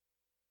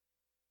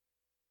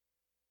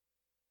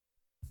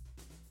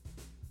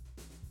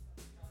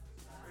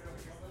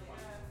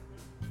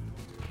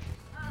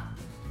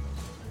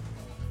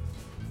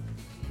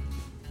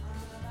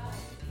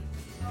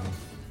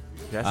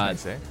Yes, I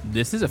say.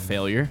 This is a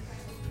failure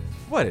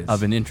What is?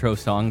 of an intro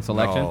song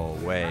selection. No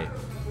way.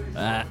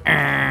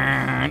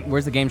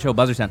 Where's the game show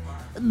buzzer sound?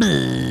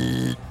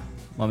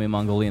 Want me a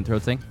Mongolian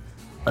throat sing?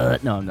 No,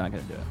 I'm not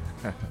going to do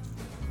it.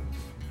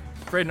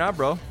 Afraid not,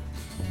 bro.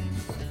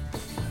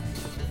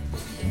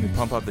 Let me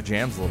pump up the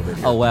jams a little bit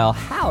here. Oh, well,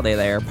 howdy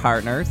there,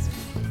 partners.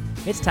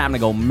 It's time to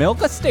go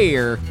milk a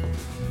steer.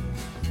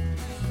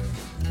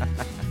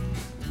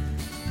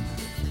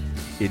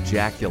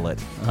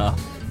 Ejaculate. Oh,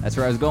 that's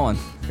where I was going.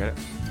 Get it?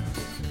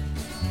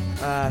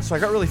 So I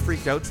got really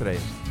freaked out today.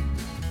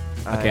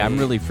 Okay, I'm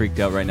really freaked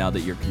out right now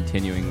that you're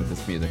continuing with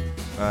this music.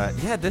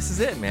 Yeah, this is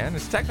it, man.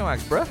 It's Technoax,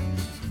 bruh.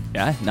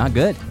 Yeah, not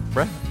good.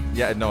 Bruh.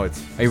 Yeah, no,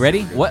 it's... Are you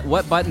ready?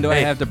 What button do I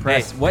have to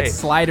press? What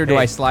slider do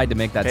I slide to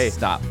make that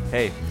stop?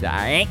 Hey,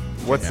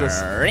 what's this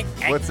song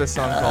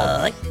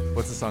called?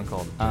 What's the song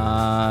called?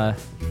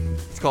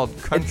 It's called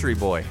Country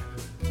Boy.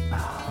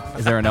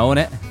 Is there an O in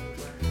it?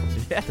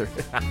 Yeah, there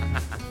is.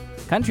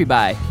 Country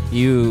Boy.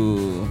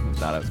 You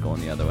thought I was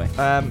going the other way.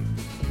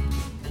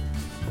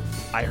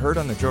 I heard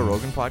on the Joe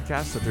Rogan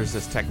podcast that there's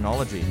this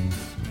technology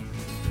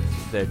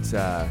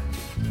that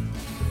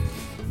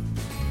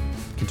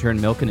Can turn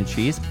milk into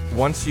cheese?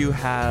 once you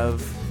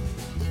have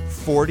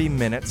 40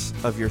 minutes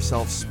of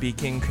yourself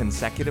speaking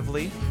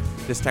consecutively,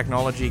 this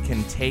technology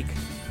can take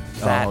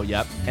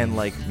that and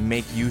like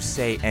make you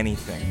say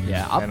anything.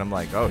 Yeah. And I'm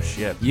like, oh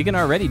shit. You can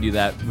already do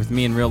that with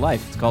me in real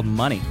life. It's called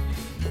money.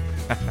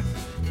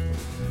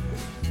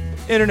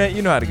 Internet,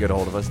 you know how to get a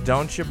hold of us,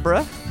 don't you,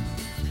 bruh?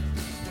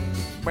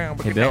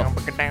 Hey, Bill.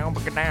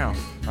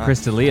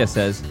 Chris D'Elia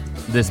says,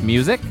 this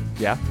music?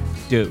 Yeah.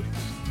 Dude,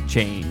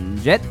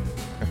 change it.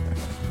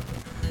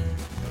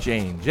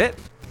 Change it.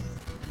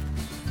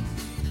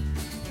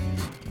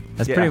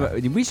 That's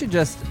pretty. We should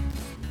just,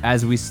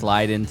 as we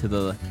slide into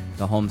the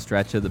home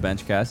stretch of the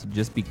Benchcast,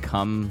 just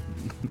become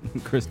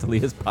Chris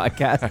D'Elia's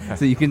podcast,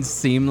 so you can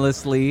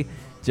seamlessly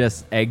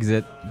just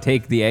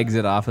take the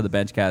exit off of the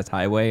Benchcast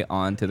highway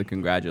onto the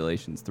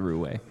Congratulations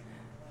Throughway.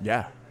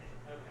 Yeah.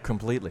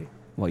 Completely.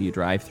 While you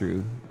drive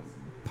through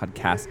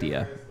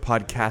Podcastia.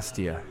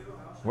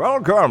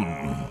 Welcome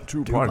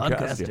to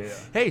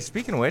Podcastia. Hey,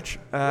 speaking of which,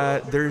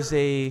 there's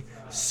a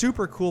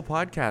super cool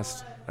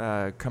podcast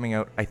coming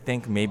out. I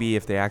think maybe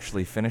if they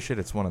actually finish it,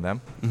 it's one of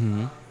them.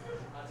 Mm-hmm.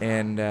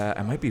 And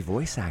I might be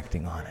voice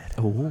acting on it.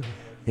 Oh.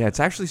 Yeah, it's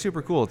actually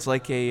super cool. It's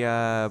like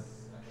a...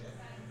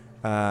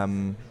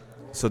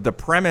 so the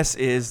premise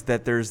is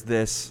that there's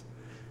this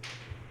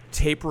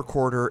tape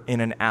recorder in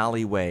an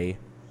alleyway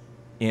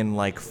in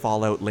like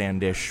Fallout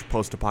Landish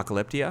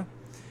post-apocalyptia.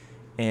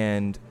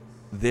 And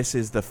this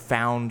is the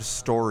found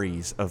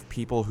stories of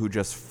people who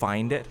just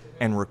find it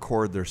and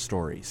record their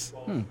stories.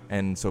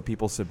 And so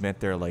people submit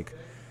their like,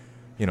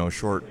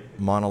 short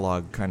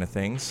monologue kind of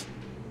things.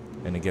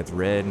 And it gets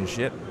read and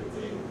shit.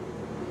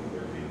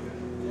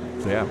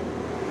 So yeah.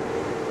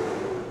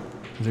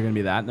 Is there going to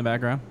be that in the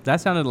background?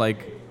 That sounded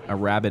like a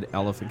rabid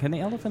elephant. Can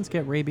the elephants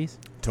get rabies?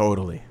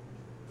 Totally.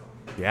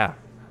 Yeah.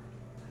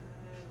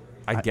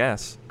 I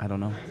guess. I don't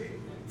know.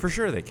 For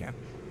sure they can.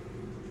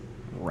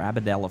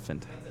 Rabid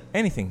elephant.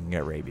 Anything can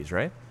get rabies,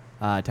 right?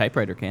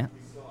 Typewriter can't.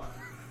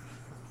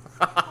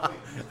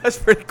 That's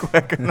pretty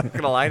quick. I'm not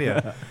going to lie to you.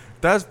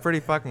 That was pretty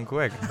fucking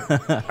quick.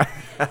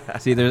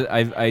 See,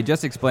 I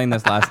just explained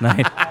this last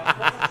night.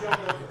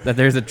 That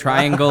there's a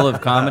triangle of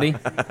comedy.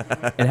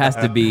 It has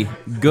to be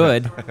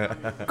good,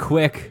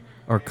 quick,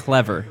 or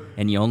clever.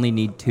 And you only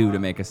need two to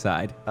make a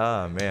side.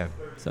 Oh, man.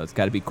 So it's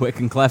got to be quick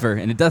and clever.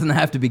 And it doesn't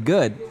have to be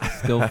good. It's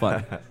still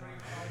fun.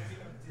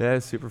 Yeah,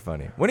 it's super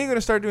funny. When are you going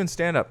to start doing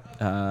stand-up?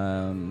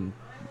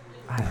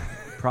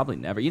 Probably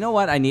never. You know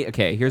what I need?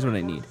 Okay, here's what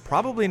I need.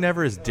 Probably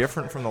never is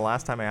different from the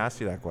last time I asked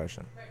you that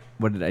question.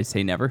 What did I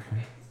say, never?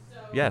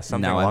 Yeah,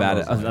 something now along I've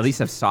those added, lines. at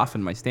least I've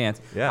softened my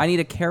stance. Yeah. I need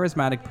a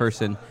charismatic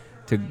person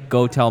to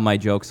go tell my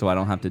jokes so I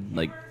don't have to,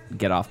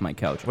 get off my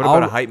couch. What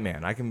about a hype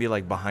man? I can be,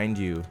 behind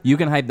you. You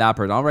can hype that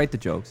person. I'll write the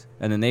jokes,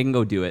 and then they can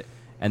go do it.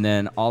 And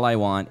then all I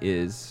want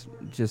is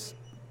just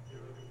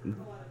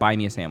buy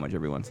me a sandwich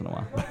every once in a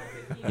while.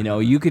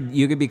 You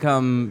could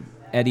become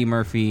Eddie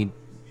Murphy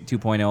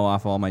 2.0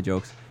 off all my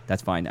jokes.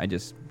 That's fine. I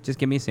just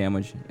give me a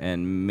sandwich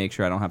and make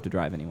sure I don't have to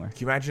drive anywhere. Can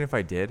you imagine if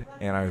I did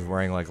and I was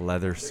wearing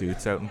leather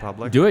suits out in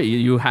public? Do it.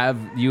 You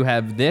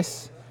have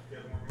this,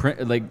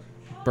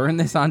 burn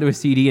this onto a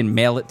CD and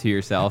mail it to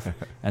yourself,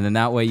 and then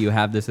that way you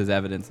have this as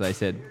evidence that I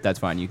said that's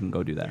fine. You can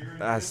go do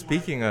that.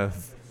 Speaking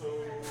of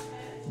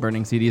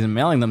burning CDs and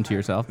mailing them to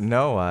yourself.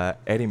 No,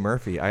 Eddie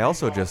Murphy. I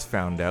also just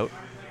found out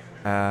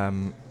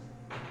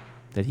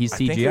that he's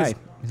CGI.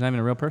 He's not even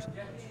a real person.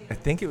 I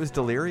think it was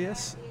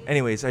delirious.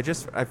 Anyways,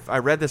 I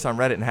read this on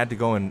Reddit and had to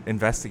go and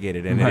investigate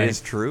it, and It is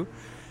true.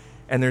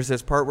 And there's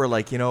this part where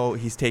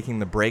he's taking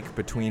the break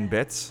between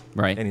bits,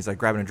 right? And he's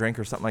grabbing a drink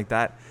or something like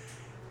that,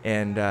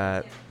 and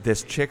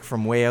this chick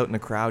from way out in the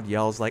crowd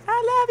yells "I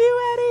love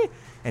you, Eddie,"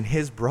 and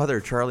his brother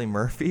Charlie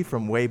Murphy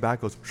from way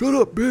back goes, "Shut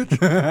up,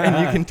 bitch!"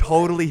 and you can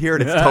totally hear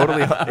it.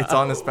 It's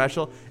on the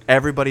special.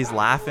 Everybody's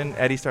laughing.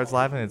 Eddie starts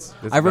laughing. It's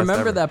I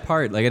remember that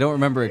part. Like I don't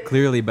remember it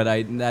clearly, but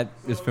that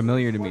is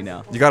familiar to me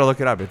now. You got to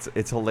look it up.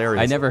 It's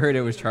hilarious. I never heard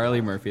it was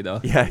Charlie Murphy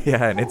though.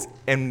 Yeah,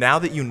 and now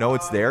that you know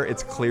it's there,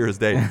 it's clear as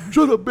day.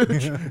 Shut up,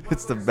 bitch!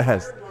 It's the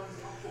best.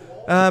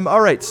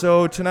 All right,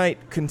 so tonight,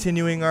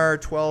 continuing our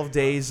 12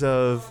 days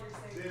of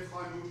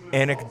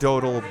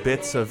anecdotal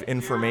bits of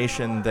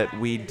information that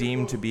we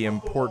deem to be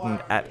important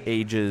at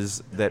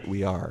ages that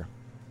we are.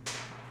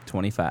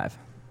 25.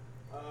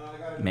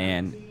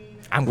 Man.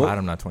 I'm glad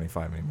I'm not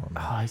 25 anymore.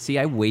 Oh, see,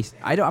 I'm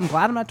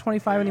glad I'm not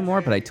 25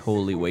 anymore, but I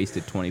totally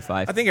wasted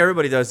 25. I think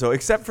everybody does, though,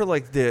 except for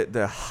like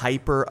the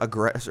hyper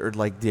aggressive or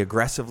like the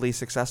aggressively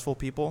successful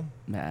people.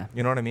 Nah.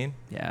 You know what I mean?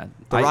 Yeah.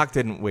 The Rock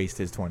didn't waste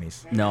his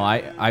 20s. No,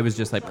 I was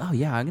just like, oh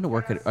yeah, I'm gonna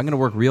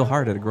work real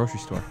hard at a grocery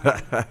store.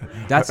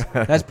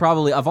 That's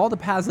probably, of all the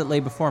paths that lay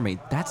before me,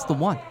 that's the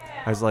one.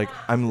 I was like,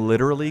 I'm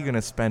literally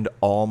gonna spend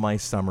all my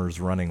summers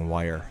running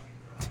wire.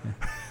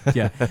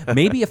 Yeah,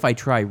 maybe if I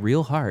try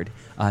real hard,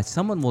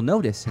 someone will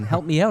notice and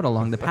help me out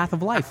along the path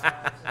of life.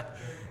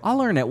 I'll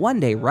learn it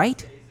one day,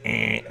 right?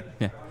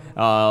 Yeah.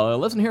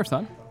 Listen here,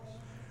 son.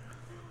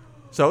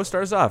 So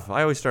start us off.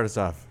 I always start us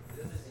off.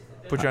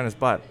 Put you on his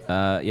butt.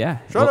 Yeah.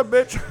 Shut up,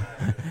 bitch.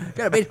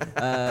 Shut up,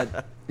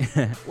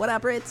 bitch. What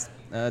up, Brits?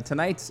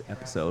 Tonight's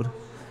episode,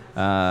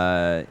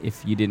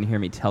 if you didn't hear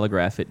me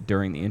telegraph it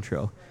during the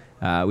intro,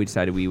 we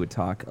decided we would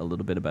talk a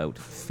little bit about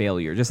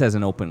failure, just as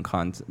an open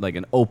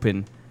an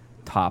open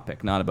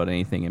topic, not about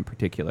anything in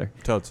particular.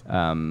 Totes.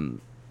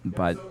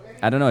 But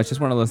I don't know. It's just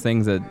one of those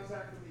things that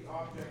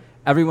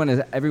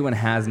everyone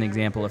has an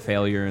example of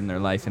failure in their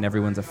life, and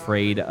everyone's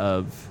afraid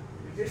of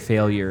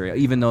failure,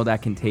 even though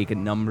that can take a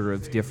number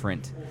of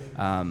different.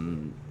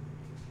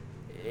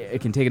 It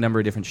can take a number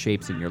of different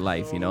shapes in your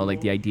life. You know, like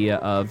the idea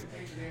of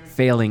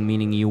failing,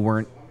 meaning you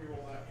weren't.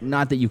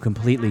 Not that you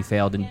completely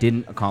failed and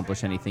didn't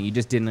accomplish anything. You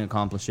just didn't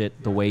accomplish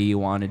it the way you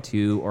wanted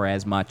to or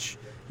as much.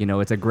 You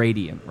know, it's a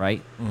gradient,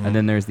 right? Mm-hmm. And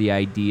then there's the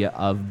idea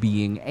of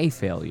being a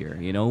failure,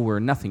 you know,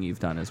 where nothing you've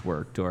done has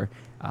worked, or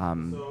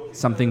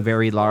something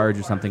very large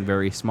or something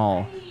very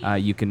small.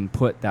 You can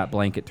put that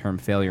blanket term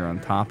failure on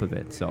top of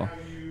it. So,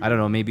 I don't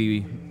know,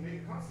 maybe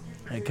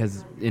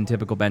because in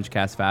typical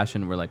Benchcast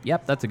fashion, we're like,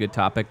 yep, that's a good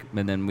topic.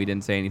 And then we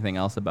didn't say anything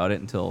else about it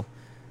until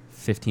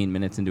 15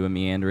 minutes into a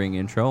meandering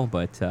intro.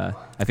 But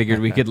I figured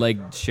we could like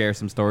share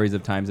some stories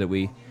of times that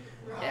we...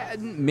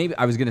 maybe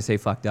I was going to say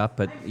fucked up,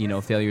 but, you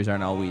know, failures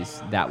aren't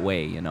always that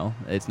way, you know.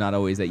 It's not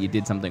always that you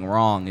did something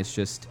wrong. It's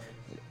just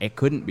it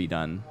couldn't be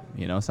done,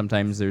 you know.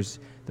 Sometimes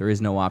there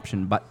is no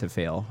option but to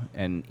fail,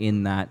 and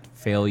in that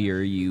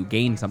failure you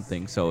gain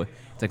something. So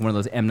it's like one of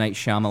those M. Night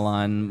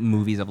Shyamalan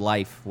movies of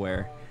life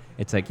where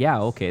it's like,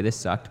 yeah, okay, this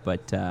sucked,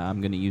 but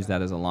I'm going to use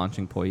that as a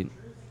launching point,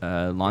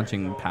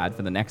 launching pad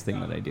for the next thing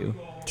that I do.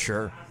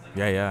 Sure.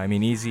 Yeah. I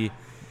mean, easy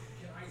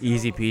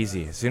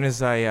peasy. As soon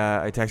as I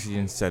texted you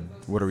and said,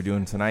 what are we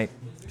doing tonight?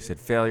 You said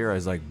failure. I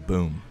was like,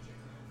 boom.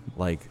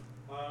 Like,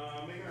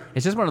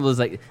 it's just one of those,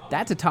 like,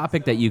 that's a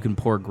topic that you can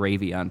pour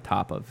gravy on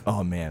top of.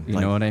 Oh, man. You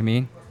know what I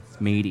mean? It's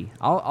meaty.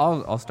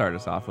 I'll start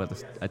us off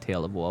with a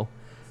tale of woe.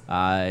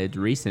 It's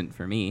recent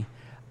for me.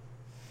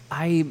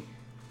 I've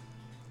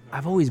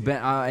always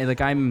been,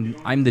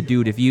 I'm the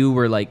dude. If you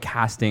were, like,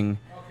 casting...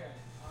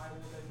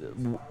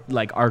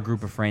 like our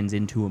group of friends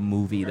into a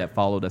movie that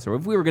followed us, or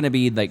if we were going to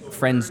be like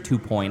Friends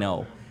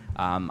 2.0,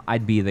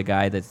 I'd be the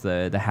guy that's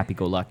the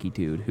happy-go-lucky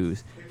dude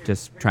who's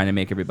just trying to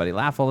make everybody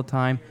laugh all the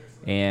time,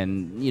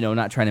 and, you know,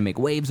 not trying to make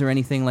waves or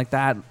anything like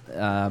that.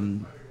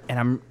 And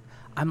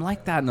I'm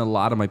like that in a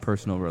lot of my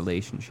personal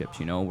relationships,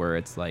 you know, where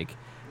it's like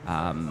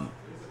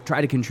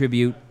try to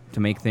contribute to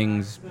make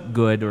things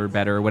good or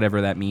better, or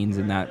whatever that means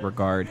in that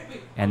regard,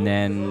 and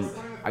then.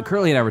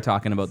 Curly and I were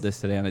talking about this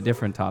today on a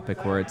different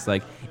topic where it's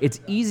like it's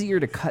easier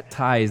to cut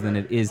ties than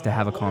it is to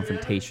have a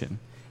confrontation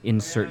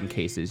in certain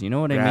cases. You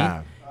know what I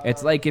mean?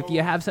 It's like if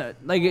you have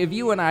if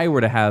you and I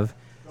were to have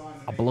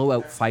a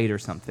blowout fight or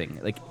something,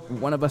 like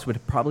one of us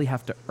would probably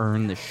have to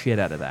earn the shit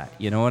out of that.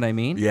 You know what I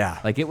mean? Yeah.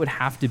 Like it would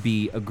have to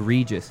be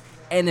egregious.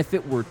 And if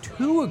it were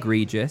too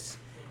egregious,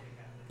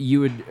 it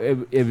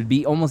would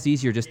be almost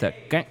easier just to,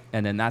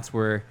 and then that's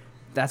where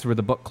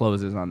the book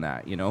closes on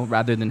that, you know,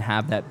 rather than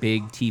have that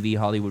big TV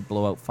Hollywood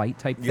blowout fight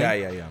type thing.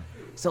 Yeah.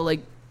 So,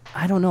 like,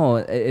 I don't know.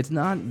 It's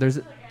not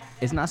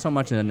so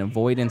much an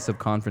avoidance of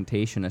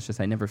confrontation. It's just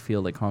I never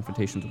feel like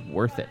confrontation's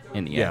worth it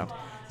in the end.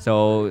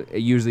 So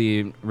it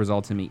usually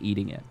results in me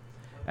eating it.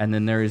 And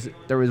then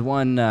there was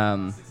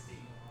one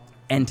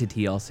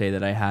entity, I'll say,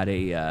 that I had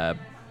a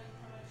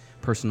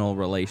personal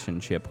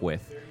relationship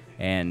with,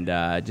 and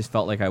just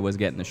felt like I was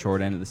getting the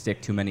short end of the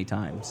stick too many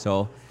times.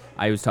 So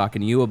I was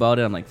talking to you about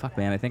it. I'm like, fuck,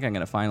 man, I think I'm going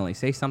to finally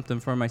say something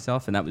for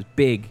myself. And that was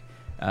big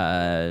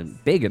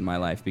in my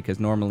life, because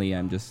normally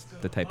I'm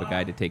just the type of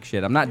guy to take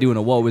shit. I'm not doing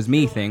a woe is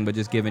me thing, but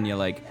just giving you,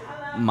 like,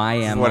 my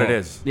MO. That's what it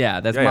is. Yeah,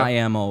 that's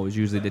my MO, is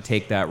usually to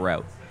take that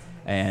route.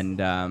 And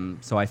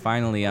so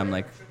I'm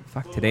like,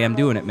 fuck, today I'm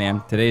doing it,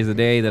 man. Today's the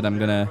day that I'm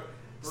going to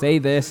say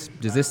this.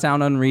 Does this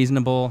sound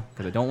unreasonable?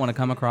 Because I don't want to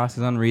come across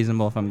as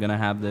unreasonable if I'm going to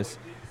have this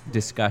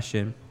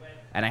discussion.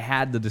 And I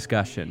had the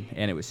discussion,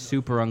 and it was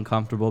super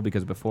uncomfortable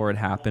because before it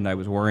happened, I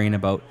was worrying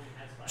about,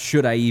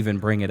 should I even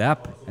bring it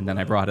up? And then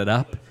I brought it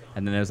up.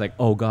 And then I was like,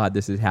 oh, God,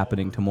 this is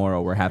happening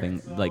tomorrow. We're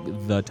having, like,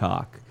 the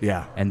talk.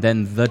 Yeah. And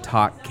then the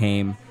talk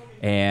came,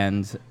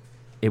 and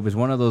it was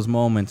one of those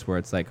moments where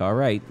it's like, all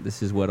right,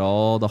 this is what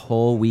the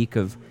whole week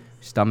of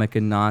stomach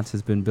and knots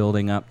has been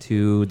building up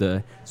to,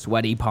 the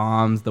sweaty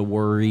palms, the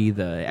worry,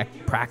 the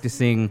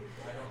practicing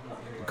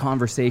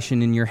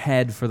conversation in your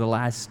head for the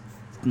last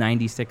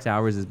 96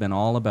 hours has been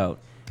all about,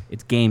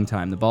 it's game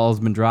time. The ball's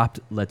been dropped.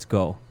 Let's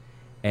go.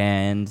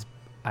 And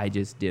I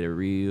just did a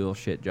real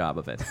shit job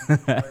of it.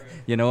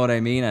 You know what I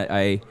mean?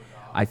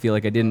 I feel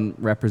like I didn't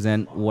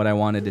represent what I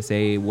wanted to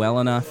say well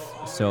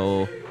enough.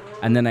 So,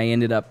 and then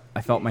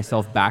I felt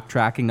myself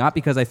backtracking, not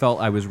because I felt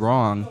I was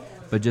wrong,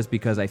 but just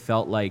because I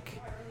felt like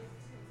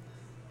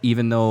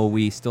even though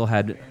we still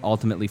had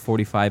ultimately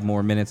 45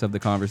 more minutes of the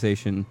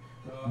conversation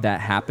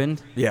that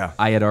happened, yeah,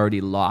 I had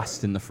already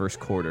lost in the first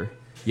quarter.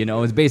 You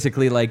know, it's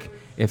basically like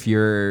if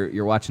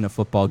you're watching a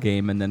football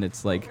game and then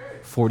it's like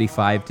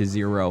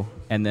 45-0,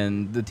 and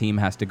then the team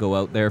has to go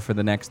out there for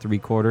the next 3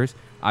 quarters.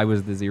 I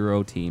was the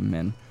 0 team,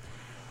 and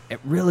it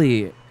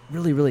really,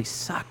 really, really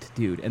sucked,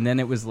 dude. And then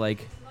it was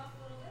like,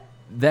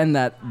 then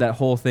that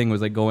whole thing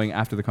was like going,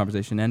 after the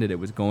conversation ended, it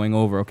was going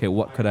over, okay,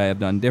 what could I have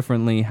done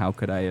differently? How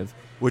could I have...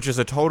 Which is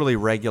a totally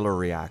regular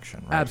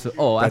reaction, right?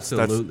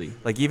 Absolutely.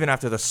 That's, like, even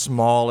after the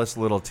smallest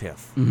little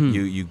tiff,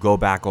 you go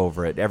back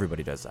over it.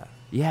 Everybody does that.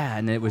 Yeah,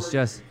 and it was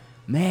just,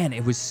 man,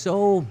 it was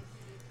so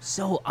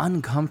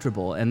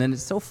uncomfortable. And then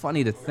it's so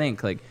funny to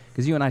think, like,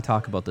 because you and I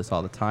talk about this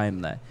all the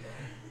time, that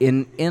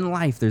in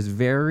life there's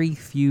very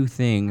few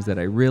things that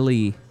I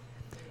really...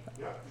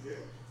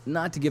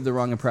 Not to give the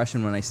wrong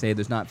impression when I say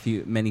there's not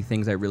many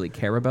things I really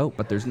care about,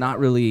 but there's not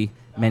really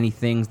many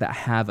things that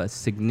have a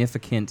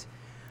significant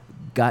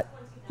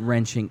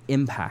gut-wrenching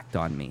impact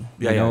on me.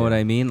 You know what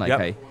I mean?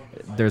 Like,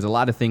 there's a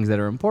lot of things that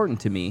are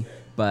important to me,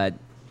 but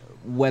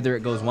whether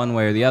it goes one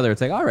way or the other,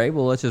 it's like, all right,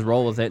 well, let's just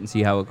roll with it and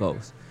see how it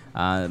goes.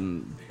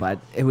 But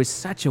it was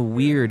such a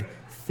weird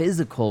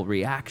physical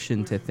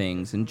reaction to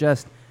things and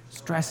just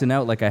stressing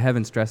out like I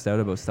haven't stressed out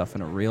about stuff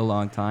in a real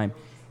long time.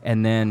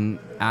 And then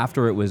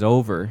after it was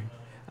over...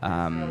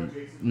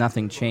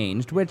 nothing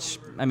changed, which,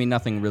 I mean,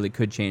 nothing really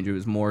could change. It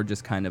was more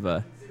just kind of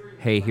a,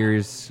 hey,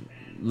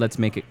 let's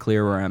make it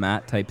clear where I'm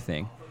at type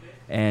thing.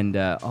 And,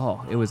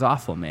 it was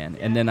awful, man.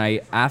 And then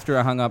after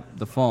I hung up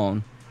the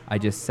phone, I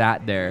just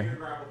sat there,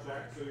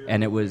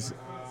 and it was,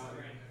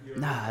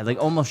 like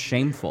almost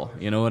shameful.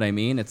 You know what I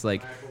mean? It's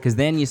like, because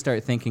then you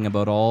start thinking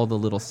about all the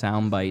little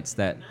sound bites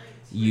that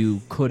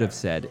you could have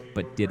said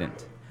but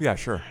didn't. Yeah,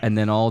 sure. And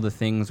then all the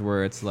things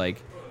where it's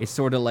like, it's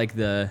sort of like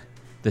the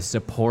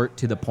support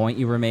to the point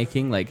you were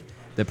making, like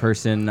the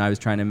person I was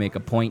trying to make a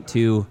point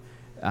to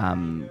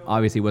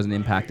obviously wasn't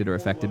impacted or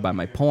affected by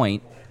my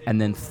point,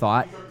 and then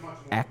thought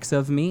X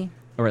of me,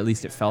 or at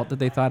least it felt that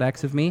they thought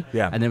X of me.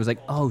 Yeah. And then it was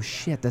like, oh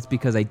shit, that's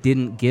because I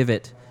didn't give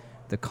it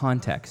the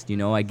context. You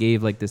know, I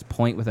gave like this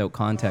point without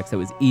context that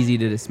was easy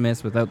to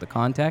dismiss without the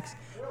context,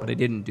 but I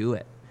didn't do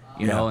it.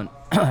 You know,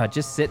 and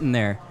just sitting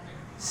there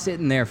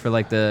for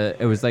like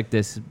it was like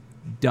this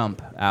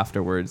dump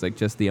afterwards, like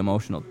just the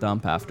emotional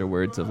dump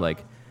afterwards of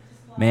like,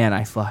 man,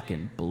 I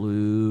fucking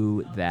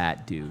blew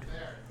that dude.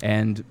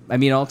 And I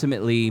mean,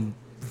 ultimately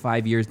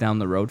 5 years down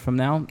the road from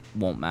now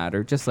won't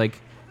matter. Just like,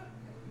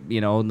 you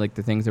know, like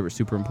the things that were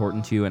super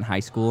important to you in high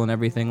school and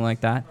everything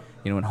like that,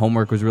 you know, when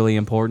homework was really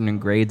important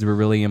and grades were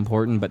really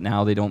important, but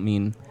now they don't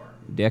mean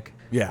dick.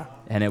 Yeah.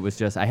 And it was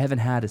just, I haven't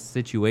had a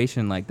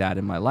situation like that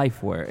in my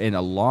life where in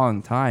a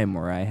long time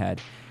where I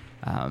had,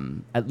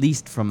 at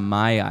least from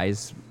my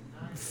eyes,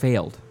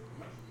 failed.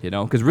 You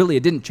know, because really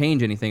it didn't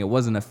change anything. It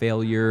wasn't a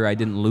failure. I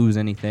didn't lose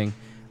anything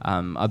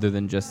other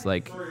than just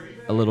like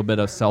a little bit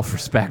of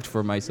self-respect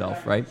for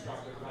myself, right?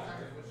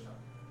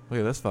 Look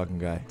at this fucking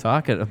guy.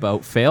 Talking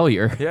about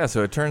failure. Yeah,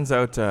 so it turns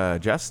out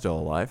Jeff's still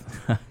alive.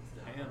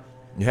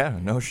 Yeah,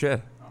 no shit.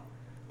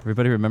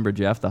 Everybody remember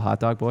Jeff, the hot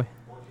dog boy?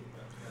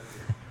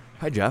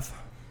 Hi, Jeff.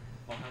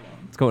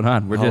 What's going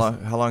on?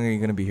 How long are you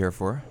going to be here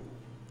for?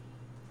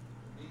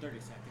 30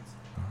 seconds.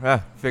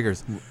 Ah,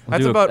 figures. We'll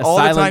That's do about a all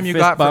the silent time you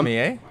fist got bump. from me,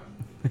 eh?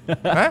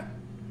 Huh?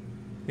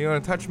 You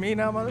want to touch me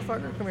now,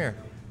 motherfucker? Come here.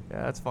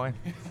 Yeah, that's fine.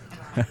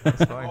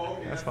 That's fine.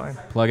 That's fine.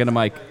 Plug in a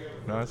mic.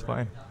 No, that's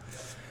fine.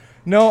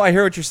 No, I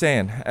hear what you're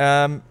saying.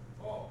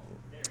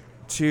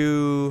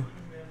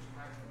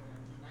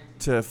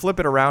 To flip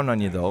it around on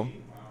you, though,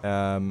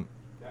 I'll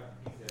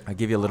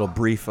give you a little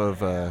brief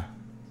of a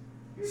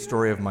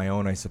story of my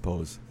own, I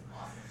suppose.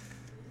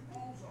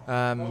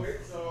 I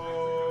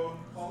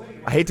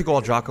hate to go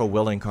all Jocko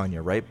Willink on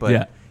you, right?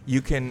 But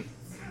you can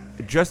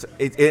just,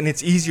 and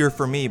it's easier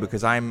for me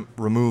because I'm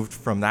removed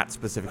from that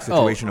specific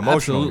situation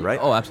emotionally, right?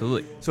 Oh,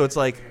 absolutely. So it's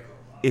like,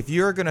 if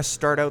you're going to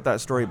start out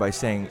that story by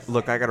saying,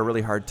 look, I got a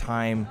really hard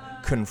time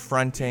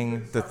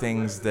confronting the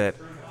things that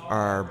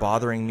are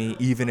bothering me,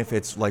 even if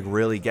it's like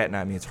really getting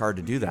at me, it's hard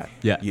to do that.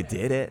 Yeah. You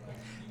did it.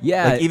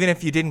 Yeah. Like, even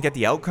if you didn't get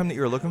the outcome that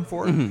you were looking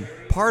for,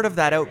 part of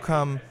that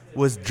outcome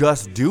was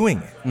just doing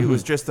it. It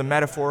was just the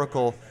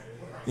metaphorical,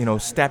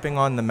 stepping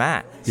on the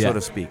mat, so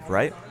to speak,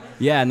 right?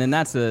 Yeah, and then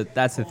that's the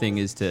thing,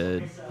 is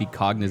to be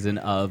cognizant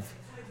of,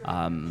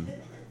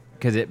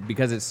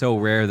 because it's so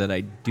rare that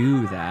I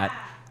do that,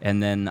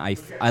 and then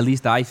at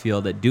least I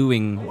feel that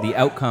doing the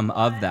outcome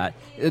of that,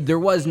 there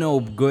was no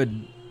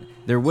good.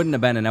 There wouldn't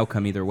have been an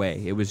outcome either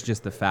way. It was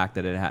just the fact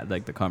that it had,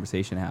 like, the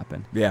conversation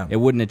happened. Yeah. It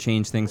wouldn't have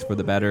changed things for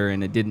the better,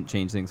 and it didn't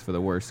change things for the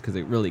worse, because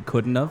it really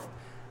couldn't have.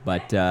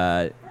 But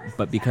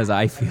because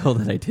I feel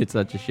that I did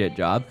such a shit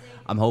job,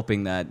 I'm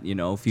hoping that,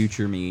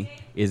 future me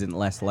isn't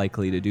less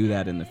likely to do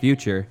that in the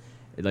future,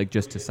 like,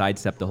 just to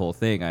sidestep the whole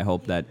thing. I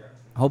hope I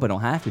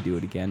don't have to do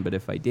it again, but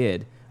if I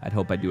did, I'd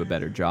hope I'd do a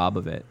better job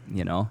of it,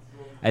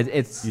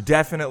 You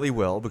definitely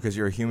will, because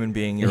you're a human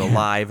being, you're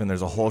alive, and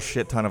there's a whole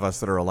shit ton of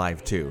us that are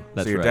alive too.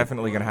 That's so you're right.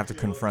 definitely going to have to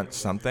confront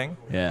something.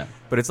 Yeah.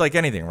 But it's like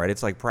anything, right?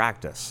 It's like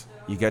practice.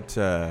 You get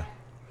to...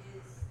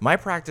 My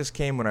practice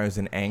came when I was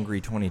an angry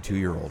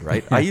 22-year-old,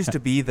 right? I used to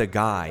be the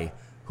guy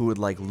who would,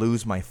 like,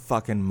 lose my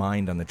fucking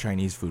mind on the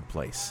Chinese food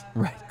place.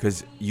 Right.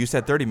 Because you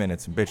said 30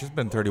 minutes, and bitch, it's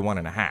been 31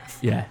 and a half.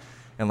 Yeah.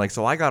 And, like,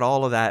 so I got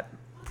all of that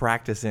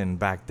practice in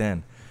back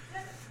then.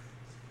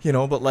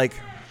 But, like,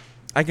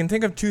 I can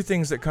think of two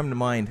things that come to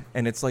mind,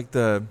 and it's like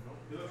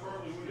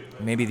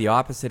maybe the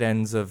opposite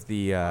ends of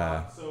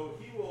the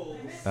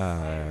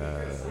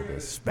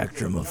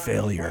spectrum of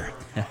failure.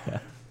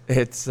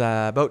 It's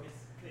about,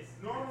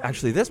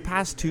 actually, this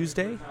past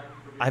Tuesday,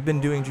 I've been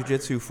doing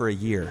jiu-jitsu for a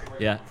year.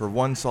 Yeah. For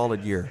one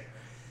solid year.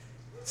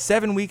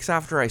 7 weeks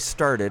after I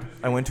started,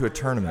 I went to a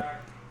tournament,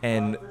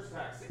 and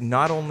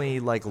not only,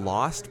 like,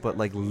 lost, but,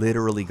 like,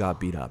 literally got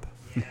beat up.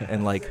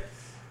 And, like,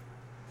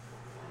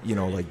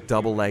 like,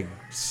 double leg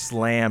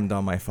slammed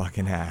on my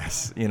fucking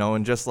ass,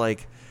 and just,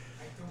 like,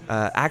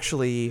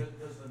 actually,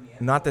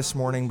 not this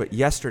morning, but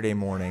yesterday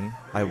morning,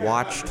 I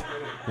watched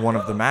one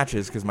of the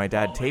matches because my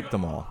dad taped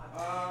them all.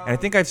 And I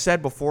think I've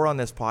said before on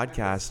this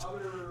podcast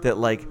that,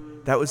 like,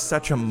 that was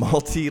such a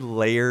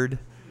multi-layered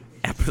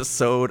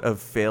episode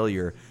of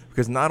failure,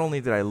 because not only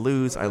did I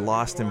lose, I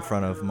lost in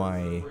front of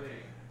my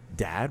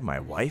dad, my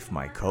wife,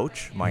 my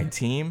coach, my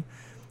team,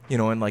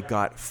 and, like,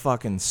 got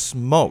fucking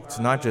smoked.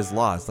 Not just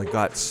lost, like,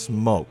 got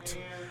smoked.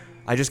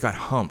 I just got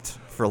humped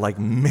for, like,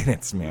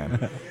 minutes,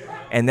 man.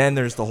 And then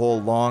there's the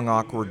whole long,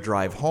 awkward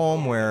drive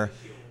home where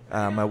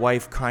my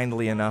wife,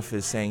 kindly enough,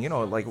 is saying,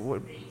 like,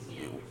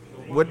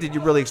 what did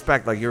you really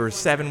expect? Like, you were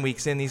 7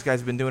 weeks in, these guys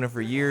have been doing it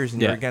for years,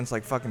 and you're against,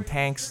 like, fucking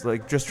tanks.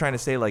 Like, just trying to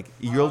say, like,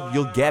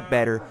 you'll get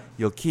better,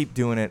 you'll keep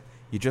doing it,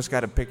 you just got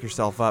to pick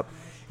yourself up.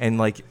 And,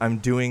 like, I'm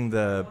doing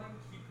the,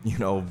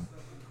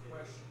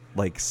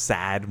 like,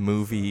 sad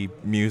movie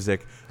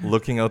music,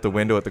 looking out the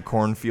window at the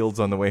cornfields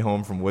on the way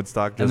home from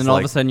Woodstock. And then all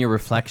of a sudden your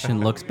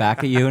reflection looks back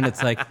at you, and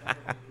it's like,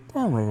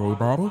 don't worry,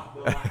 buddy.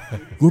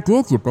 You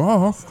did your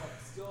best.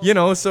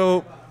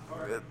 So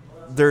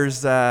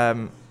there's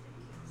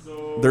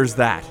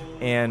that.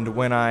 And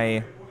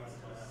when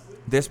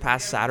this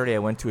past Saturday, I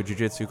went to a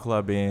jiu-jitsu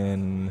club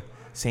in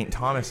St.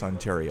 Thomas,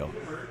 Ontario,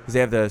 because they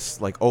have this,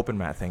 like, open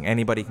mat thing.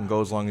 Anybody can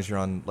go as long as you're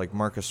on, like,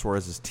 Marcus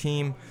Suarez's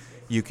team.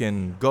 You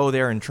can go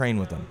there and train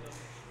with them.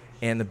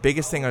 And the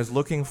biggest thing I was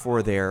looking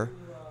for there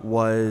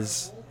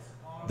was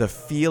the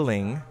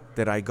feeling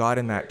that I got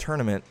in that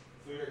tournament,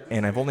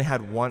 and I've only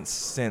had once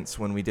since,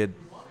 when we did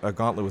a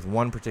gauntlet with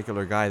one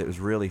particular guy that was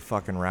really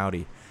fucking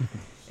rowdy.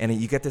 And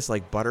you get this,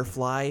 like,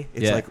 butterfly.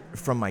 It's like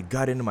from my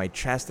gut into my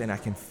chest, and I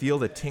can feel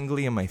the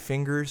tingly in my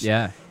fingers.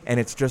 Yeah. And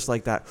it's just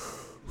like that,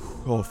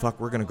 oh, fuck,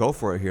 we're going to go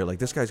for it here. Like,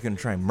 this guy's going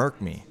to try and murk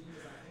me.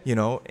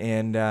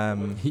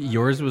 And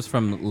yours was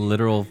from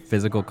literal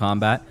physical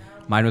combat.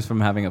 Mine was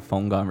from having a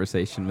phone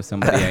conversation with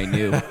somebody I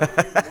knew.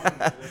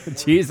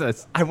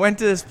 Jesus. I went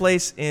to this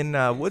place in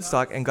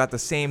Woodstock and got the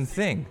same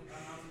thing.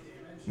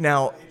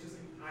 Now,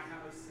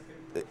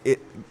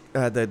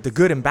 the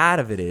good and bad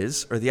of it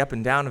is, or the up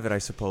and down of it, I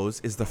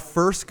suppose, is the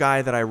first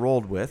guy that I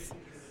rolled with,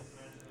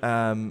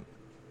 again,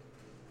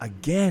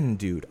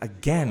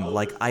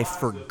 like, I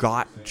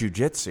forgot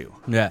jiu-jitsu.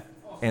 Yeah.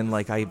 And,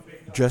 like, I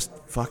just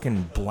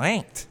fucking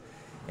blanked.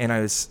 And I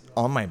was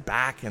on my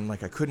back, and,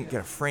 like, I couldn't get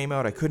a frame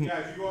out. I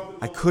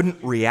couldn't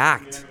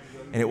react.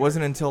 And it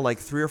wasn't until, like,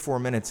 3 or 4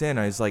 minutes in,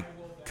 I was, like,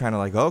 kind of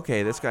like,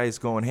 okay, this guy's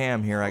going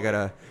ham here. I got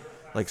to,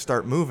 like,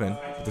 start moving.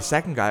 But the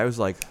second guy, I was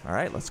like, all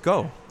right, let's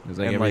go. It was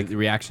like and, every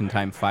reaction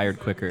time fired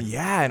quicker.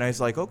 Yeah, and I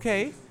was like,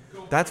 okay,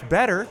 that's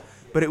better.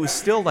 But it was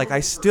still, like, I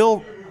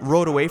still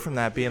rode away from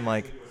that being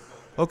like,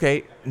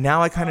 okay,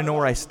 now I kind of know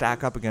where I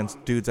stack up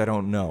against dudes I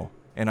don't know.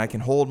 And I can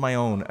hold my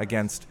own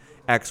against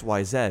X,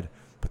 Y, Z.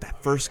 But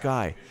that first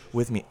guy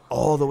with me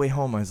all the way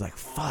home, I was like,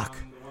 fuck.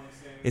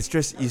 It's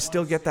just, you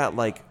still get that,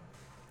 like,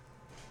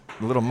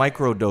 little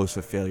micro dose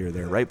of failure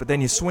there, right? But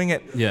then you swing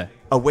it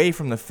away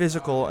from the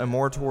physical and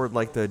more toward,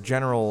 like, the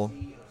general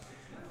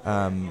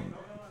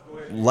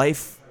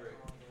life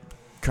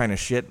kind of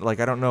shit. Like,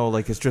 I don't know,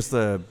 like, it's just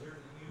the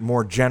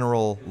more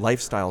general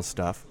lifestyle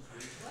stuff.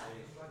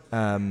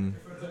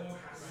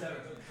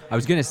 I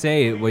was gonna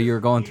say while you were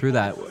going through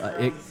that,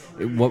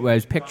 what I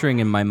was picturing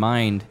in my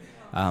mind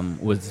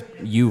was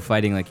you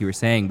fighting like you were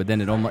saying, but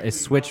then it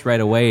switched right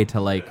away to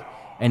like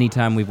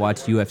anytime we've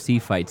watched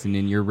UFC fights and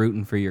then you're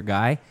rooting for your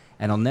guy.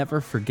 And I'll never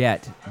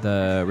forget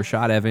the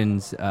Rashad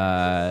Evans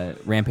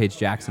Rampage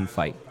Jackson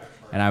fight,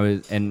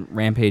 and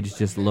Rampage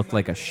just looked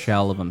like a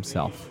shell of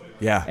himself.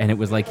 Yeah. And it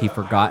was like he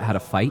forgot how to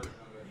fight,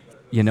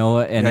 you know.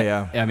 And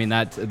Yeah. I mean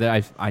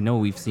I know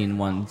we've seen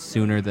one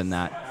sooner than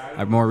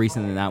that, more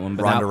recent than that one.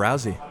 But Ronda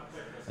Rousey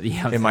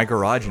yeah, in my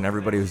garage, and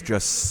everybody was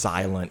just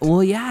silent.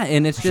 well, yeah,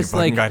 and it's just She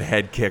fucking like got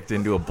head kicked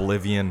into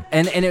oblivion.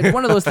 And it's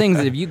one of those things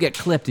that if you get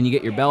clipped and you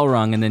get your bell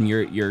rung and then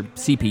your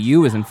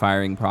CPU isn't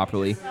firing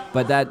properly.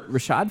 But that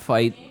Rashad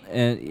fight,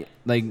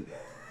 like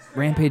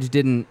Rampage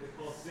didn't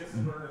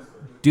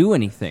do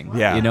anything,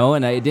 Yeah. you know,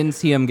 and I didn't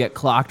see him get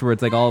clocked where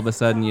it's like all of a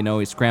sudden, you know,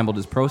 he scrambled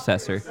his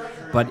processor.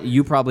 But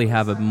you probably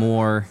have a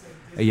more,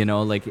 you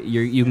know, like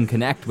you can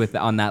connect with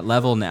on that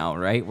level now,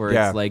 right? Where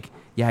Yeah. it's like,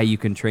 yeah, you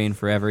can train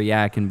forever.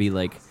 Yeah, it can be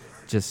like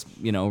just,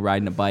 you know,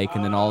 riding a bike,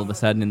 and then all of a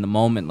sudden in the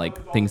moment,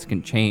 like things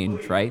can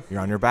change, right? You're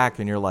on your back,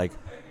 and you're like,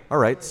 all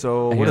right,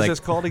 so And what you're is like, this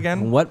called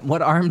again?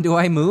 What arm do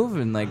I move?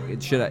 And like,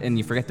 and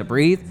you forget to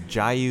breathe.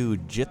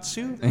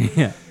 Jiu-jitsu?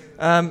 Yeah.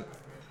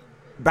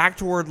 Back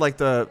toward like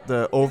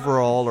the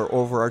overall or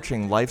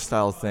overarching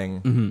lifestyle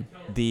thing.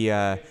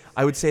 Mm-hmm.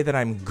 I would say that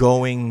I'm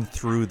going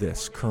through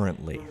this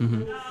currently.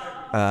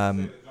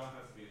 Mm-hmm.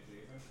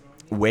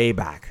 Way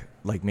back,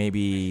 like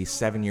maybe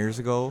 7 years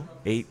ago,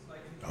 8.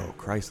 Oh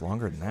Christ,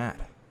 longer than that.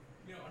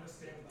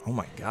 Oh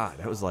my God,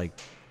 that was like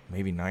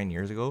maybe 9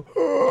 years ago,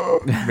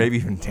 maybe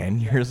even 10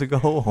 years ago.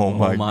 Oh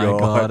my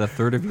God, a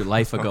third of your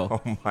life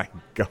ago. Oh my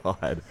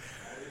God.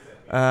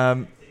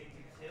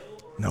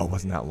 No, it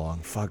wasn't that long.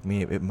 Fuck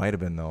me. It might have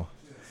been, though.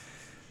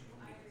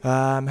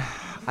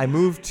 I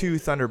moved to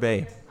Thunder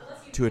Bay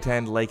to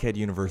attend Lakehead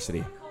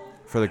University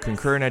for the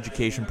concurrent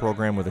education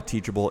program with a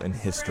teachable in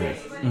history.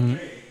 Mm-hmm.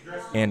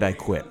 And I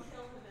quit.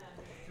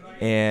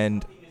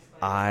 And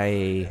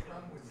I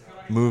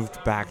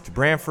moved back to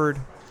Brantford,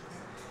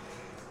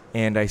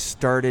 and I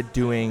started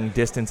doing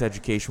distance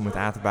education with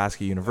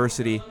Athabasca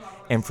University,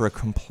 and for a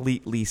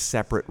completely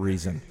separate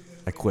reason,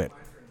 I quit.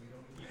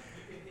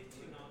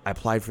 I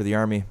applied for the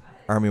Army.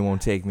 Army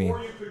won't take me.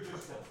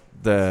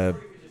 The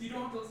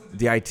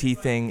IT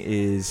thing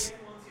is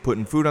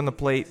putting food on the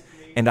plate,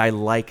 and I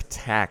like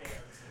tech.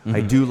 Mm-hmm.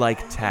 I do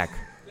like tech.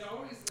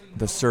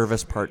 The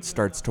service part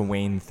starts to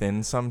wane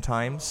thin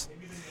sometimes.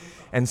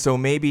 And so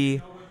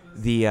maybe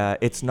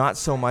it's not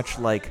so much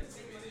like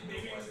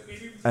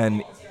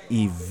an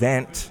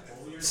event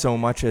so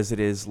much as it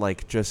is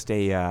like just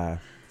a...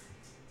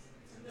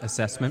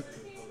 Assessment?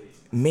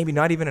 Maybe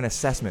not even an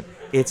assessment.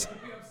 It's...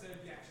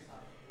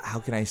 How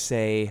can I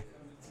say...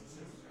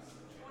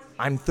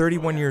 I'm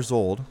 31 years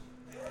old,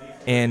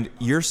 and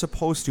you're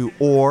supposed to,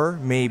 or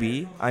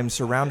maybe I'm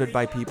surrounded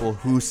by people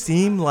who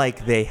seem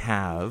like they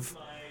have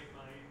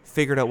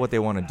figured out what they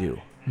want to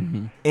do.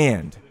 Mm-hmm.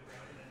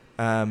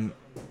 And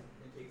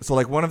so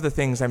like one of the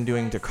things I'm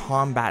doing to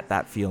combat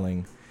that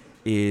feeling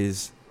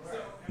is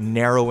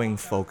narrowing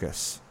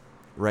focus,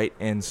 right?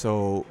 And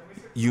so,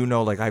 you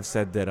know, like I've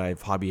said that I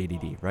have hobby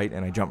ADD, right?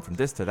 And I jump from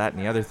this to that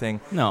and the other thing.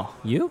 No,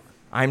 you?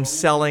 I'm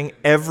selling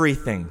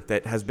everything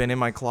that has been in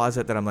my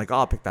closet that I'm like, oh,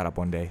 I'll pick that up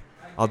one day.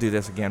 I'll do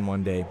this again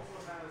one day.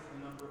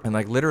 And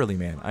like literally,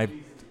 man, I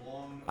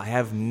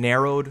have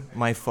narrowed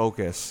my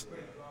focus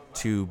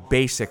to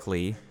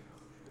basically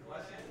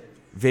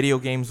video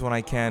games when I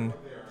can,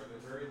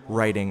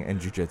 writing, and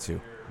jiu-jitsu.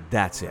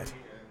 That's it.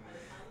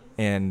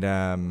 And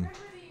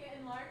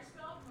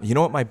you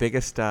know what my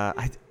biggest,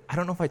 I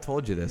don't know if I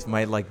told you this,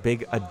 my like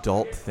big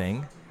adult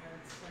thing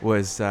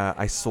was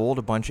I sold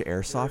a bunch of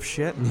airsoft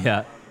shit.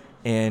 Yeah.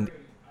 And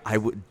I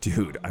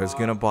was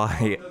going to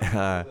buy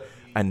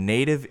a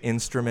Native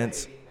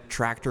Instruments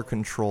Tractor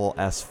Control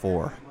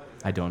S4.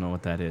 I don't know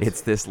what that is. It's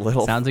this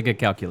little... Sounds like a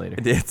calculator.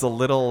 It's a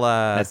little...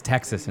 That's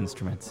Texas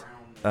Instruments.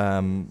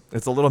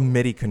 It's a little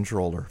MIDI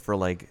controller for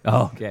like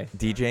okay.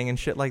 DJing and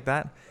shit like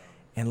that.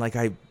 And like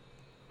I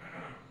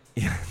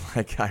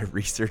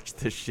researched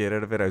the shit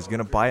out of it. I was going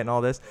to buy it and all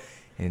this.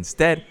 And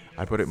instead,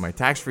 I put it in my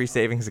tax-free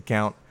savings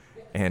account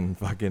and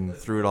fucking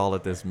threw it all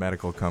at this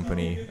medical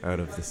company out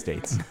of the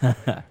States.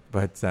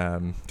 But,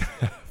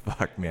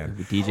 fuck, man.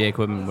 The DJ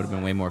equipment would have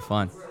been way more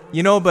fun.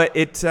 You know, but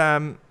it,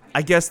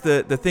 I guess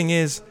the thing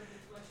is,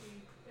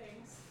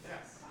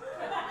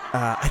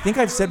 I think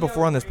I've said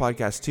before on this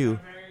podcast too,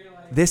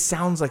 this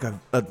sounds like a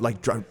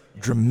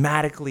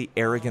dramatically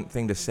arrogant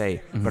thing to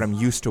say, Mm-hmm. but I'm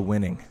used to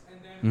winning.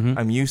 Mm-hmm.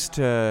 I'm used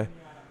to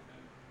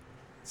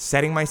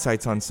setting my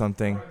sights on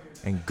something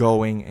and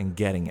going and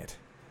getting it.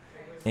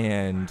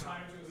 And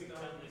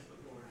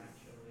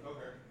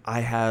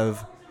I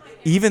have,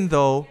 even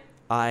though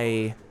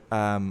I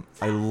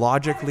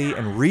logically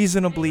and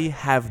reasonably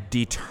have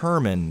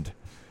determined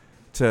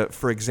to,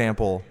 for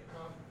example,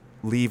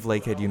 leave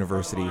Lakehead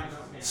University,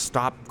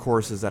 stop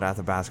courses at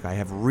Athabasca, I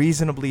have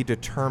reasonably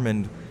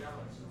determined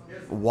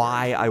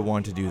why I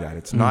want to do that.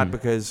 It's not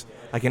because,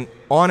 I can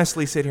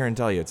honestly sit here and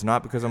tell you, it's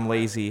not because I'm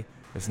lazy.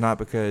 It's not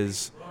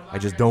because I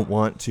just don't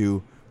want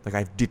to. Like,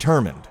 I've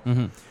determined.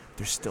 Mm-hmm.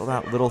 There's still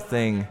that little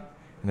thing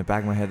in the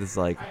back of my head that's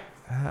like,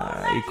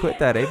 you quit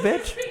that, eh,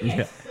 bitch?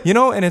 Yeah. You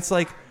know, and it's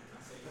like,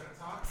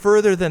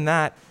 further than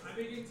that,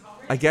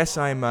 I guess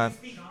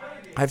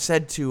I've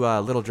said to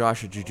little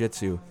Josh at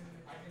Jiu-Jitsu,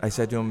 I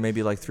said to him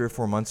maybe like 3 or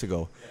 4 months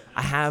ago,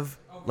 I have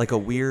like a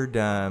weird,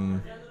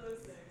 I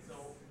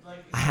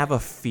have a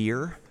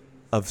fear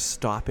of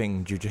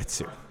stopping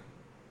Jiu-Jitsu.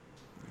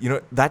 You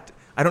know, that,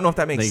 I don't know if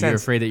that makes Like sense. you're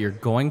afraid that you're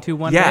going to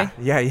one day?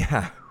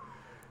 Yeah.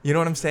 You know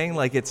what I'm saying?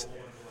 Like, it's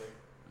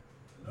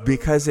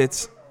because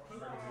it's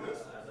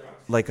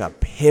like a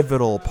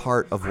pivotal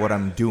part of what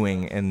I'm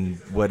doing and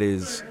what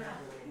is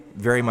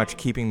very much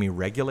keeping me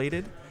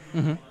regulated.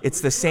 Mm-hmm. It's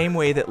the same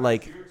way that,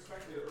 like,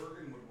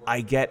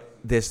 I get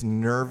this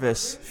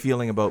nervous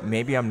feeling about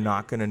maybe I'm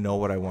not going to know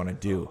what I want to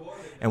do.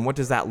 And what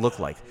does that look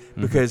like?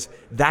 Mm-hmm. Because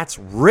that's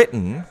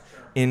written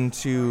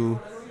into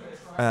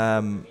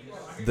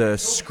the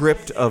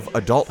script of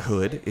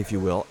adulthood, if you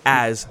will,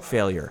 as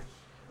failure.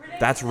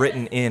 That's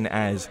written in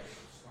as,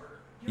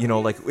 you know,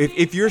 like,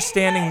 if you're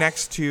standing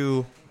next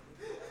to,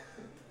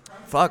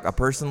 a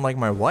person like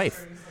my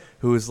wife,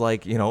 who's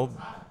like, you know,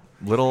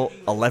 little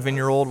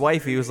 11-year-old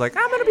wife, he was like,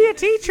 I'm going to be a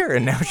teacher.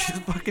 And now she's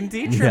a fucking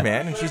teacher,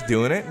 man. And she's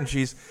doing it, and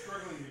she's,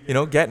 you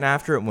know, getting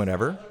after it and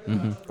whatever.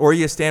 Mm-hmm. Or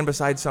you stand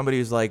beside somebody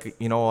who's like,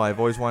 you know, I've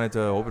always wanted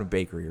to open a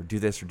bakery or do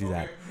this or do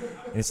that.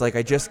 And it's like,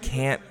 I just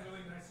can't.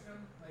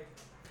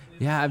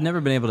 Yeah, I've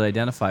never been able to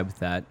identify with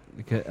that.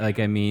 Because, like,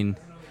 I mean,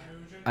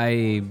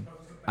 I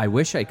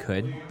wish I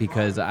could,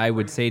 because I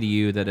would say to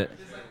you that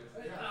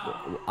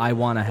I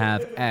want to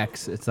have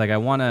X. It's like I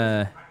want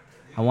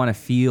to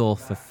feel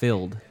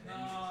fulfilled,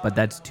 but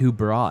that's too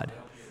broad.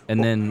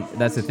 And then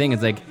that's the thing.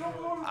 It's like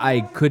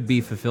I could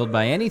be fulfilled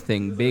by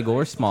anything, big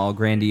or small,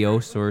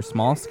 grandiose or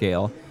small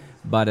scale,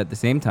 but at the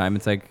same time,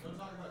 it's like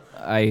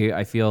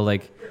I feel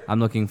like I'm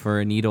looking for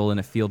a needle in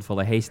a field full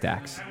of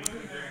haystacks.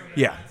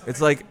 Yeah,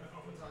 it's like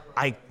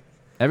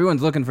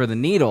Everyone's looking for the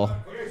needle,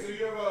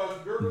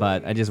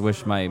 but I just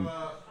wish my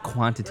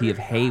quantity of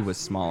hay was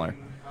smaller.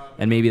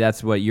 And maybe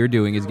that's what you're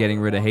doing, is getting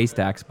rid of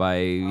haystacks by,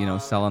 you know,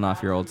 selling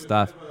off your old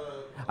stuff.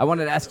 I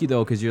wanted to ask you,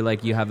 though, because you're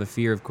like, you have a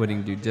fear of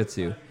quitting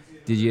jiu-jitsu.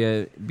 Did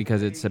you,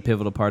 because it's a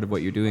pivotal part of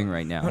what you're doing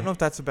right now? I don't know if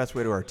that's the best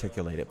way to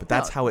articulate it, but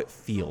that's how it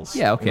feels.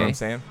 Yeah, okay. You know what I'm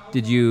saying?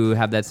 Did you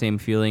have that same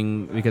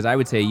feeling? Because I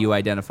would say you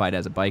identified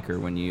as a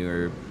biker when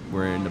you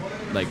were in the,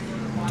 like,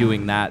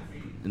 doing that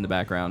in the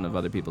background of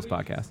other people's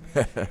podcasts.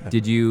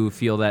 Did you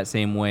feel that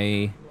same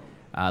way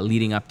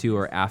leading up to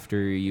or after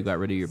you got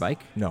rid of your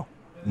bike? No.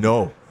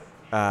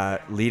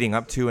 Leading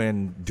up to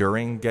and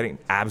during getting,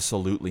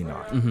 absolutely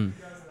not.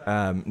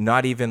 Mm-hmm.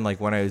 Not even like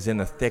when I was in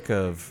the thick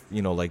of,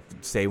 you know, like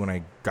say when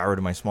I got rid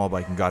of my small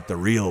bike and got the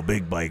real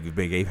big bike with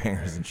big ape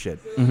hangers and shit.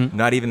 Mm-hmm.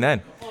 Not even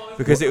then.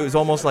 Because it was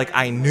almost like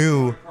I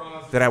knew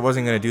that I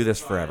wasn't going to do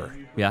this forever.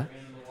 Yeah.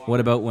 What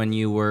about when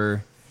you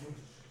were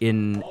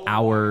in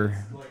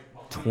hour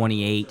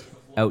 28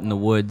 out in the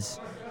woods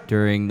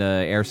during the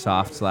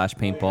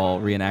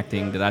airsoft/paintball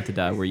reenacting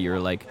da-da-da-da, where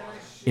you're like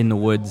in the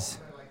woods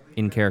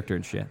in character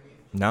and shit?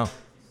 No.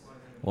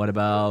 What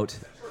about,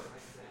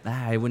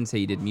 I wouldn't say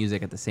you did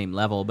music at the same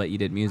level, but you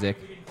did music.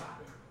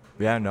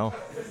 Yeah, no.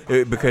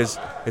 Because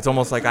it's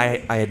almost like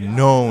I had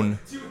known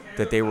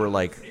that they were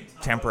like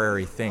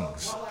temporary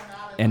things.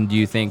 And do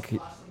you think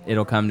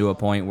it'll come to a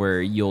point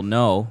where you'll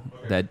know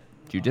that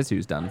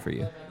jiu-jitsu's done for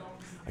you?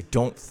 I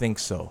don't think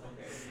so.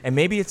 And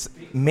maybe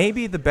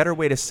the better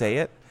way to say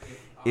it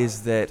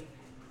is that,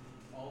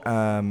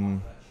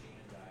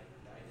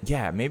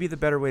 maybe the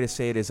better way to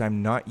say it is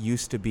I'm not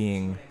used to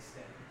being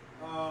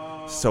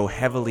so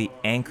heavily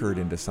anchored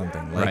into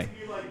something. Like,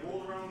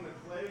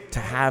 to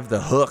have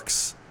the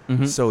hooks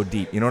so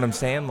deep. You know what I'm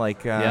saying?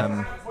 Like,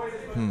 I'm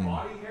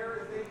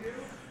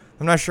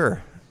not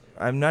sure.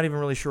 I'm not even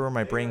really sure where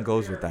my brain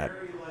goes with that.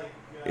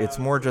 It's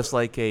more just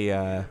like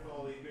I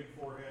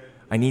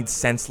need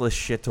senseless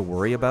shit to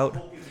worry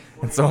about.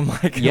 And so I'm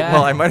like,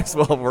 well, I might as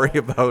well worry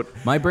about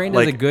my brain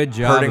does like, a good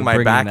job hurting of my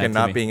bringing back that and to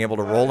not me. being able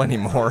to roll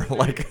anymore.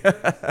 Like,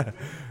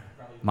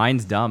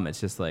 mine's dumb. It's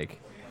just like,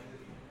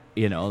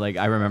 you know, like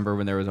I remember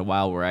when there was a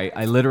while where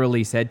I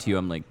literally said to you,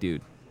 I'm like,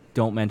 dude,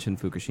 don't mention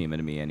Fukushima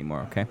to me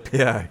anymore, okay?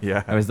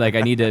 Yeah. I was like,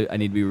 I need to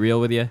be real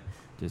with you.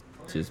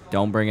 Just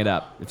don't bring it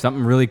up. If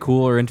something really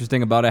cool or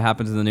interesting about it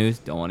happens in the news,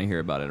 don't want to hear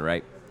about it,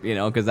 right? You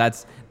know, because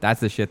that's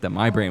the shit that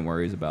my brain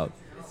worries about,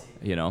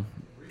 you know?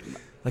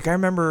 Like, I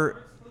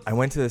remember I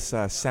went to this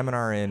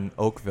seminar in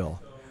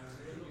Oakville,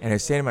 and I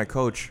was saying to my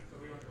coach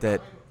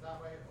that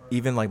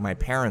even, like, my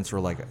parents were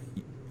like,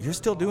 you're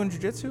still doing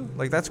jiu-jitsu?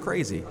 Like, that's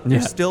crazy. Yeah.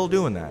 You're still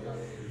doing that.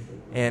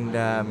 And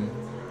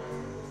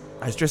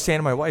I was just saying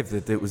to my wife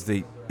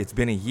that it's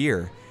been a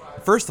year.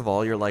 First of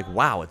all, you're like,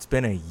 wow, it's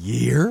been a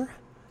year?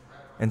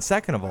 And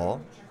second of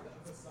all,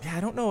 I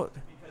don't know.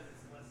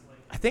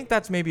 I think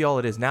that's maybe all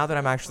it is. Now that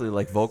I'm actually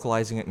like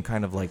vocalizing it and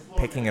kind of like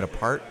picking it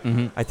apart,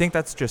 I think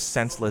that's just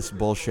senseless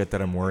bullshit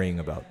that I'm worrying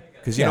about.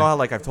 Because you know how,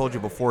 like, I've told you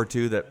before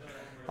too, that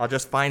I'll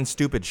just find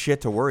stupid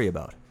shit to worry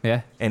about.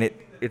 Yeah. And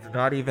it's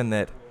not even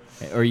that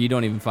Or you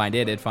don't even find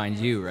it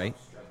finds you, right?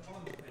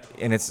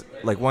 And it's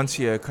like once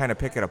you kind of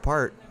pick it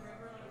apart,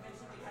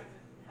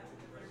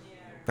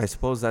 I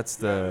suppose that's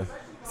the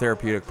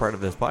therapeutic part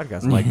of this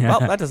podcast. I'm like, Yeah. well,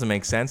 that doesn't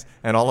make sense.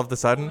 And all of a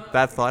sudden,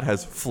 that thought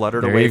has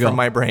fluttered There away you go. from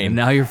my brain. And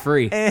now you're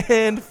free.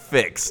 And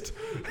fixed.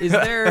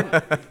 So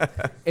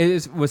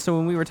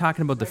when we were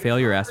talking about the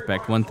failure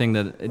aspect, one thing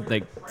that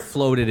like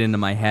floated into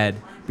my head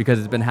because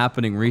it's been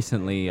happening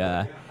recently,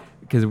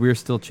 because we're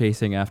still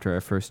chasing after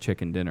our first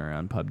chicken dinner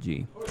on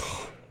PUBG,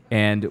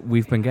 and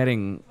we've been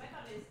getting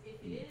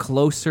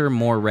closer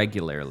more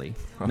regularly.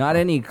 Not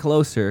any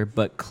closer,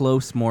 but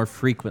close more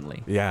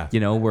frequently. Yeah. You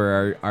know,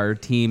 where our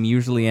team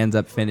usually ends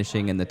up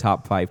finishing in the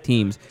top 5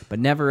 teams, but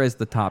never as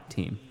the top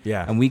team.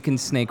 Yeah. And we can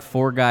snake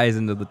 4 guys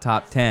into the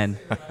top 10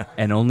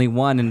 and only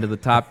 1 into the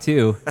top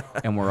 2,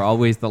 and we're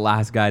always the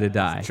last guy to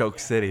die. Choke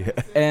City.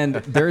 And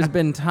there's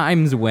been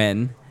times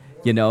when,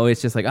 you know,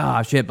 it's just like,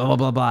 oh, shit, blah, blah,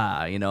 blah,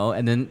 blah, you know?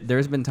 And then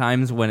there's been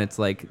times when it's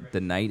like the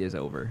night is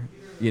over,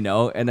 you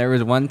know? And there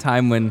was one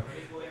time when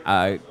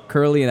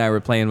Curly and I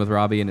were playing with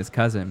Robbie and his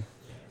cousin,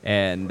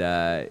 and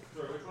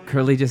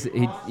Curly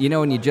you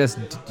know when you just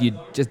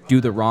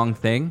do the wrong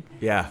thing?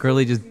 Yeah.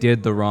 Curly just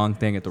did the wrong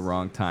thing at the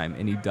wrong time,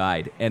 and he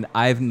died. And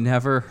I've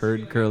never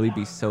heard Curly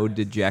be so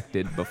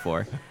dejected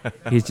before.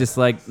 He's just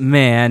like,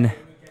 man,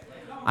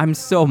 I'm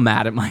so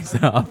mad at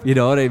myself. You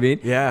know what I mean?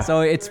 Yeah.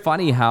 So it's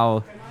funny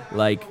how,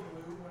 like,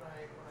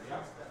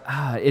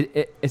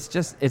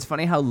 it's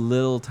funny how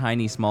little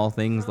tiny small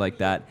things like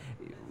that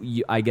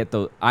I get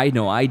those. I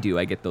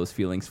get those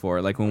feelings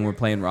for, like when we're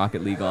playing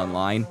Rocket League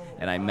online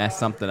and I mess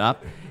something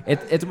up.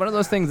 It's one of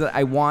those things that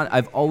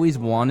I've always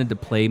wanted to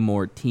play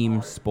more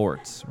team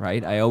sports,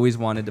 right? I always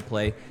wanted to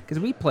play, because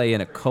we play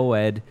in a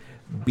co-ed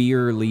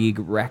beer league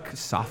rec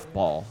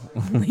softball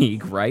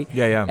league, right?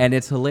 Yeah. And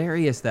it's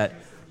hilarious that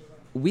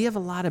we have a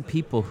lot of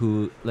people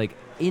who, like,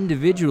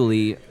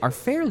 individually are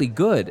fairly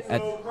good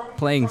at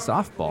playing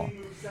softball.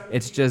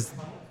 It's just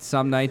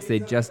some nights they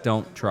just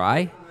don't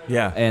try.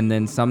 Yeah. And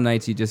then some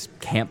nights you just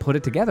can't put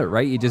it together,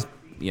 right? You just,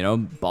 you know,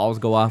 balls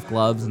go off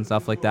gloves and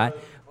stuff like that.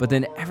 But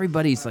then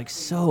everybody's like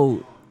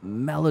so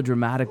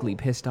melodramatically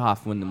pissed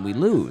off when we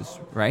lose,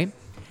 right?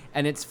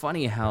 And it's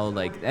funny how,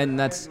 like, and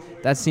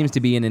that seems to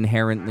be an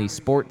inherently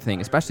sport thing,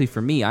 especially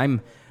for me.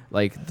 I'm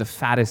like the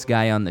fattest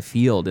guy on the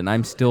field, and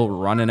I'm still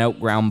running out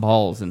ground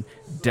balls and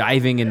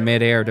diving in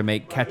midair to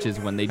make catches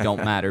when they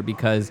don't matter,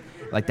 because,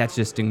 like, that's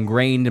just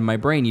ingrained in my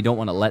brain. You don't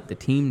want to let the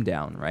team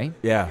down, right?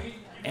 Yeah.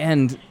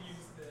 And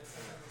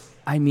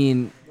I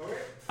mean,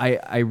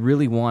 I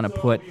really want to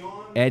put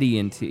Eddie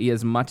into,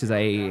 as much as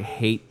I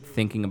hate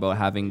thinking about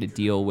having to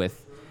deal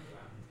with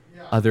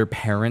other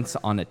parents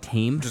on a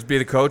team. Just be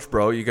the coach,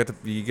 bro. You get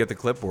the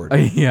clipboard.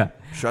 Yeah.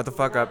 Shut the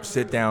fuck up.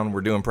 Sit down.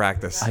 We're doing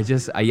practice.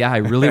 I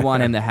really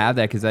want him to have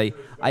that, because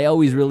I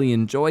always really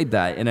enjoyed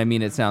that. And I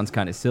mean, it sounds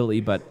kind of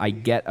silly, but I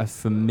get a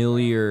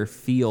familiar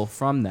feel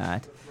from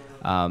that,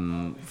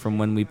 from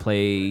when we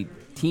play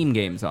team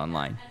games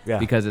online. Yeah.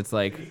 Because it's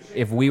like,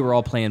 if we were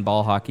all playing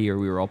ball hockey or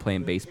we were all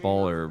playing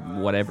baseball or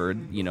whatever,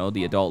 you know,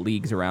 the adult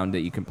leagues around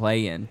that you can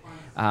play in,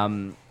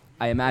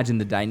 I imagine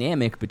the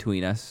dynamic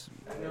between us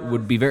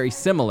would be very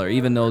similar,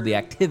 even though the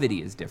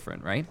activity is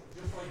different, right?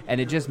 And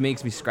it just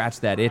makes me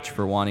scratch that itch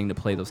for wanting to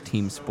play those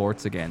team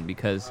sports again,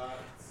 because,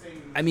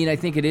 I mean, I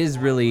think it is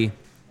really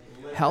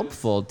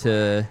helpful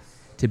to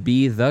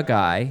be the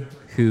guy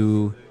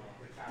who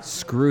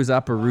screws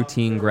up a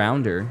routine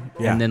grounder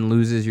Yeah. and then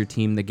loses your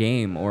team the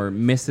game, or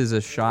misses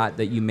a shot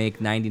that you make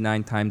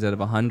 99 times out of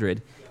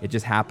 100. It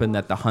just happened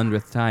that the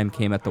 100th time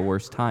came at the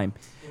worst time.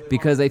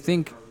 Because I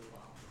think,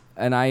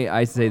 and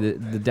I say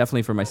that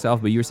definitely for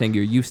myself, but you were saying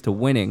you're used to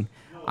winning.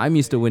 I'm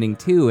used to winning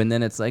too, and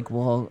then it's like,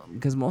 well,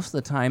 because most of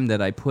the time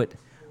that I put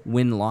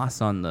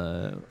win-loss on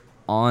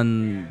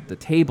the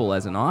table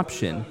as an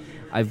option,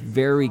 I've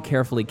very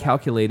carefully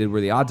calculated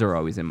where the odds are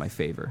always in my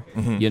favor.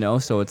 You know,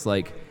 so it's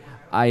like,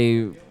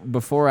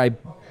 before I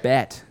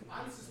bet,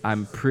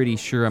 I'm pretty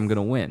sure I'm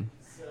gonna win.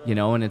 You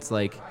know, and it's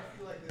like,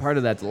 part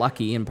of that's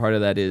lucky, and part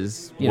of that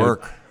is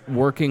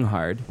working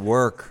hard.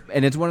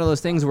 And it's one of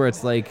those things where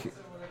it's like,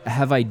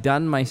 have I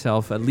done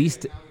myself, at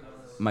least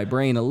my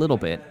brain, a little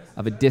bit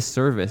of a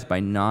disservice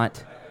by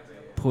not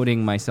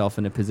putting myself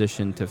in a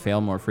position to fail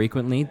more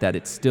frequently, that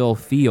it still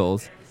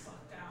feels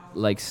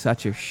like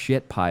such a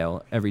shit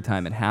pile every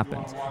time it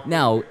happens.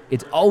 Now,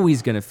 it's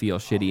always going to feel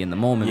shitty in the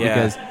moment,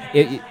 because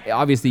it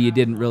obviously you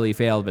didn't really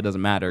fail, but it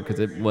doesn't matter, because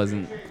it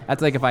wasn't.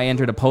 That's like if I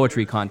entered a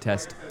poetry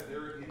contest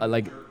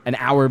like an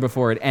hour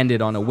before it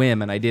ended on a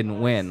whim and I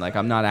didn't win. Like,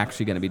 I'm not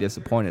actually going to be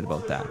disappointed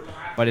about that.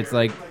 But it's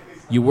like,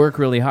 you work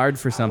really hard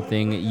for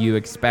something, you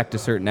expect a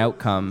certain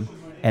outcome,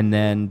 and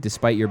then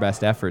despite your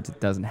best efforts, it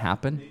doesn't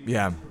happen.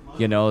 Yeah.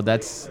 You know,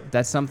 that's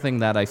something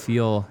that I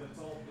feel,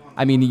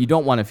 I mean, you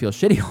don't want to feel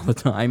shitty all the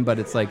time, but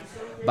it's like,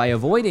 by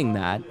avoiding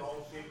that,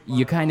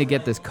 you kind of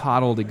get this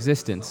coddled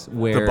existence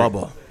where... The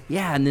bubble.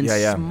 Yeah, and then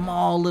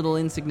small little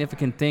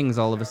insignificant things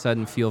all of a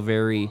sudden feel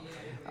very,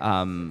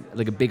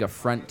 like a big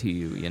affront to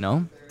you, you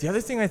know? The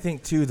other thing I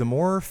think, too, the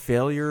more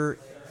failure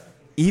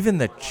even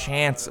the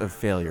chance of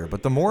failure.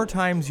 But the more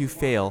times you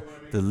fail,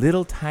 the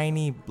little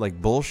tiny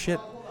like bullshit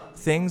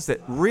things that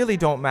really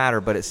don't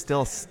matter, but it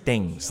still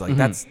stings. Like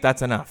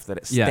that's enough that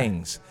it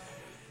stings.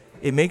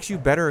 It makes you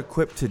better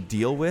equipped to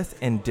deal with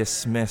and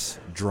dismiss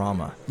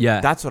drama.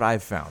 Yeah. That's what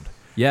I've found.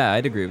 Yeah,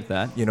 I'd agree with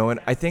that. You know, and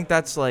I think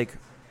that's like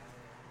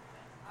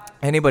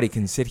anybody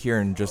can sit here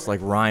and just like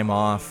rhyme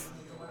off,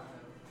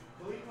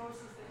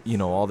 you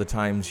know, all the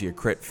times your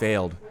crit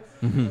failed.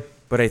 Mm-hmm.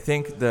 But I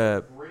think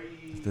the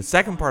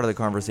second part of the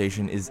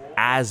conversation is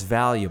as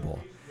valuable,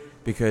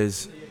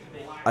 because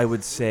I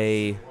would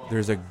say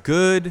there's a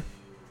good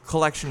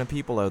collection of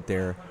people out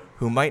there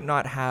who might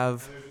not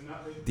have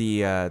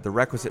the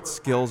requisite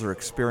skills or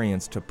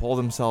experience to pull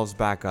themselves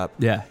back up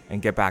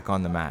and get back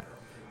on the mat.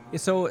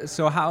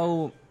 So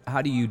how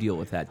do you deal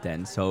with that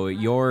then? So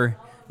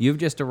you've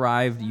just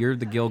arrived. You're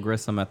the Gil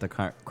Grissom at the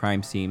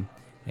crime scene,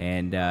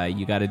 and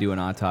you got to do an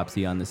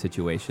autopsy on the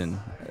situation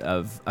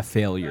of a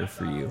failure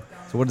for you.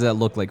 So what does that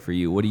look like for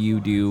you? What do you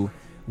do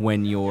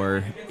when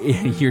you're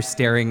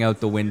staring out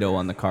the window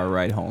on the car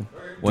ride home?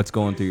 What's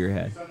going through your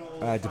head?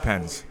 It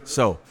depends.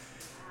 So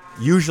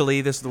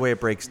usually this is the way it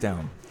breaks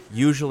down.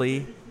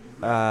 Usually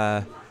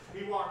I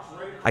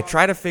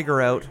try to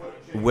figure out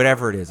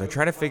whatever it is. I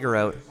try to figure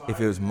out if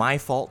it was my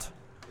fault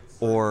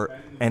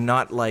and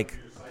not like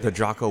the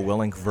Jocko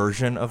Willink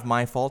version of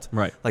my fault.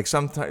 Right. Like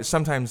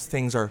sometimes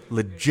things are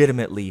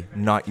legitimately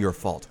not your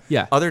fault.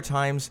 Yeah. Other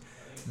times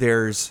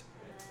there's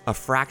a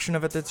fraction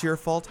of it that's your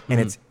fault, and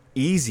it's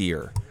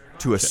easier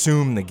to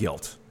assume the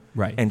guilt.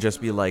 Right. And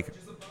just be like,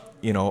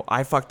 you know,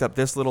 I fucked up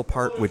this little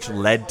part which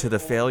led to the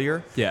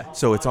failure. Yeah.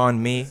 So it's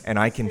on me, and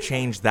I can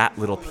change that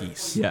little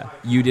piece. Yeah.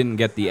 You didn't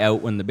get the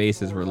out when the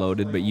bases were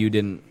loaded, but you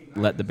didn't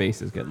let the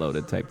bases get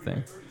loaded type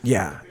thing.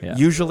 Yeah.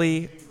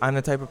 Usually I'm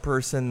the type of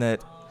person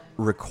that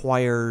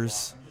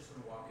requires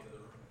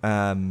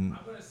the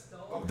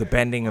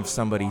bending of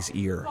somebody's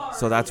ear.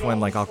 So that's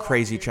when like I'll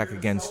crazy check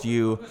against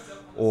you,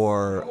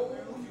 or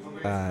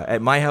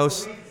at my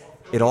house,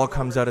 it all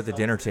comes out at the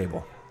dinner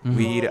table. Mm-hmm.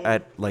 We eat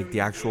at like the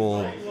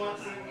actual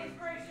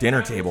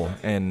dinner table,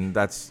 and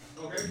that's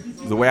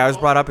the way I was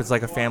brought up. It's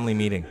like a family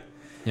meeting.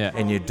 Yeah.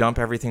 And you dump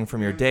everything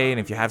from your day, and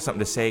if you have something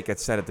to say, it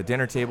gets said at the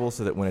dinner table,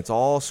 so that when it's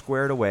all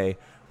squared away,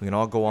 we can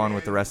all go on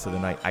with the rest of the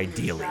night,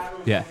 ideally.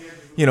 Yeah.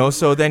 You know,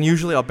 so then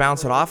usually I'll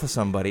bounce it off of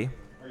somebody,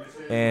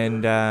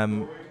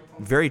 and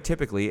very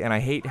typically, and I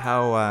hate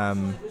how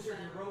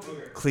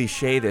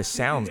cliche this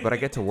sounds, but I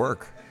get to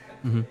work.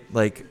 Mm-hmm.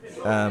 Like,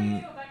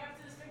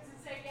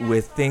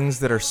 with things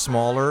that are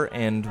smaller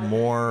and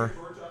more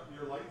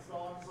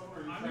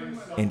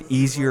and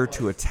easier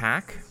to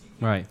attack.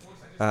 Right.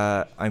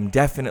 I'm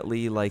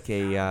definitely like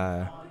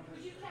a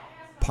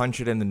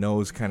punch it in the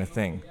nose kind of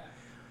thing.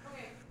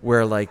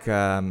 Where like,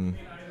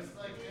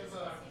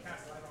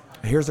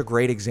 here's a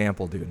great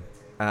example, dude.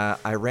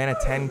 I ran a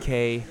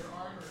 10K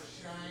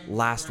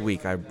last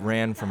week. I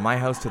ran from my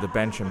house to the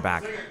bench and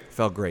back.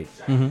 Felt great.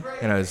 Mm-hmm.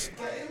 And I was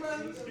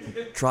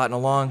trotting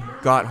along,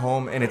 got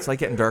home, and it's like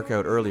getting dark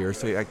out earlier,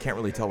 so I can't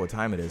really tell what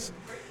time it is.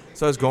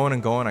 So I was going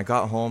and going. I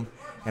got home,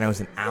 and I was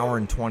an hour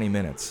and 20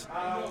 minutes.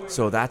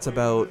 So that's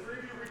about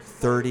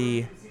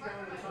 30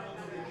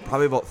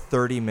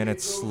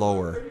 minutes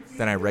slower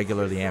than I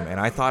regularly am. And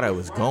I thought I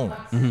was going.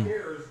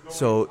 Mm-hmm.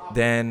 So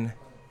then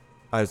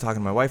I was talking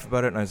to my wife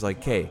about it, and I was like,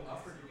 okay,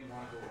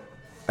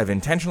 I've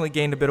intentionally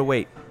gained a bit of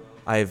weight.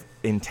 I've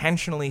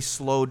intentionally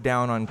slowed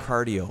down on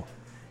cardio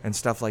and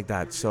stuff like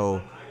that.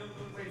 So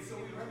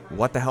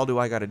what the hell do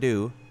I got to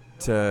do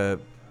to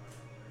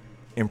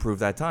improve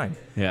that time?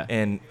 Yeah.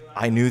 And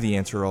I knew the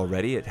answer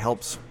already. It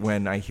helps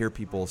when I hear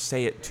people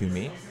say it to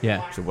me.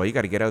 Yeah. So, well, you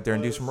got to get out there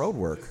and do some road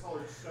work.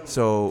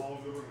 So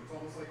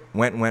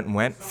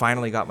went.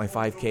 Finally got my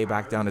 5K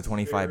back down to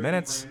 25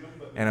 minutes.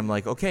 And I'm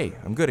like, okay,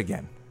 I'm good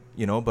again.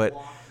 You know, but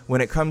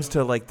when it comes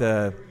to like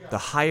the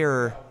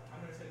higher,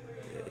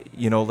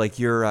 you know, like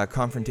your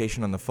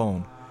confrontation on the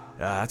phone,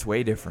 that's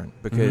way different.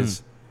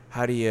 Because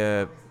how do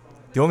you...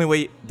 The only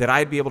way that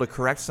I'd be able to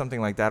correct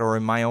something like that, or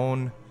in my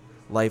own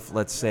life,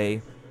 let's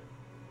say,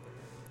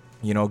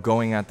 you know,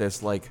 going at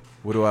this like,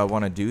 what do I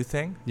want to do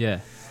thing? Yeah.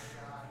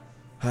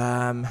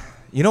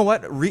 You know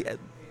what?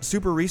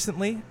 Super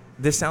recently,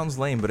 this sounds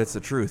lame, but it's the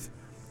truth.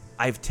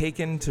 I've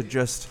taken to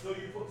just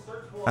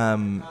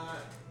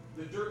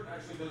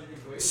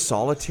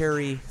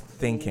solitary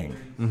thinking.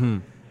 Mm-hmm.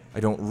 I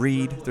don't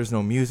read. There's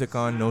no music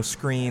on, no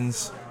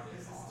screens.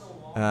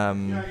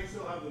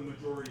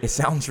 It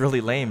sounds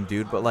really lame,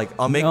 dude, but like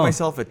I'll make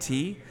myself a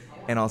tea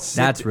and I'll sit.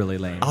 That's really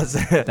lame.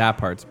 That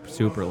part's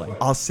super lame.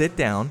 I'll sit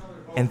down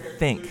and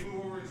think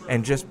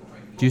and just...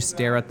 Do you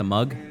stare at the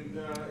mug?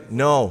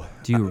 No.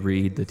 Do you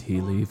read the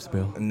tea leaves,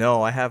 Bill?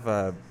 No, I have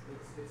a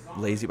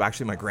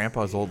actually my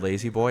grandpa's old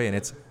Lazy Boy, and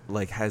it's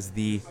like has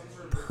the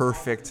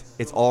perfect...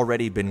 It's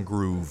already been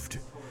grooved.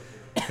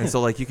 And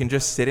so like you can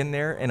just sit in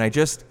there, and I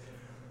just...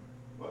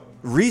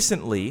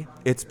 Recently,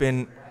 it's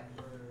been,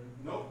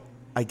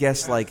 I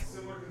guess, like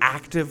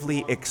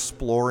actively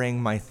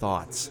exploring my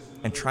thoughts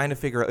and trying to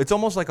figure out... It's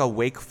almost like a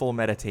wakeful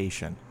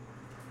meditation.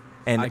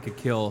 And I could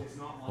kill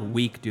a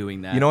week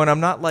doing that. You know, and I'm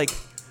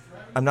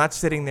not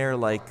sitting there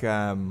like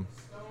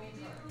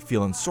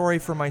feeling sorry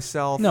for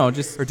myself. No,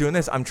 just or doing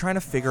this. I'm trying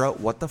to figure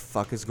out what the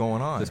fuck is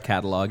going on. just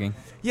cataloging.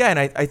 Yeah, and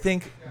I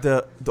think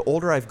the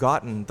older I've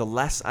gotten, the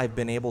less I've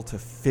been able to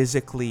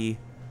physically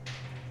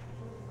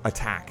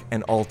attack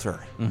and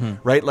alter.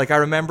 Right? Like I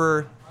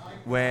remember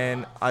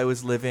when I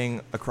was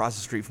living across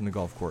the street from the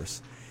golf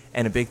course,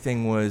 and a big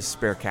thing was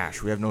spare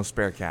cash. We have no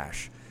spare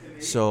cash.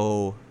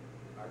 So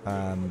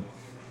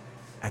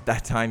at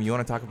that time, you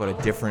want to talk about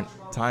a different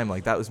time.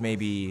 Like that was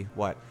maybe,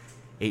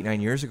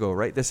 8-9 years ago,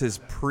 right? This is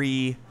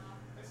pre-major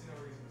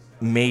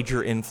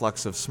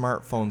influx of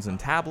smartphones and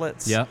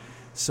tablets. Yeah.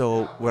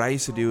 So what I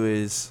used to do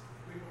is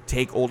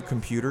take old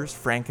computers,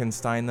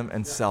 Frankenstein them,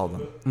 and sell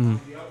them.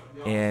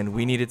 And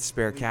we needed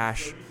spare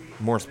cash.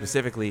 More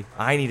specifically,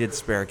 I needed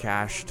spare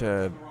cash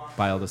to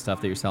Buy all the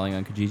stuff that you're selling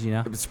on Kijiji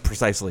now? It's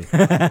precisely.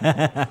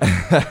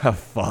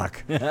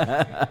 Fuck.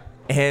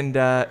 And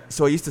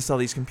so I used to sell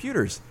these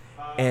computers.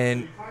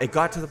 And it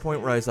got to the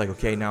point where I was like,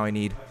 okay, now I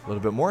need a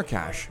little bit more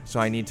cash. So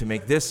I need to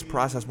make this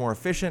process more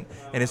efficient.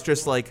 And it's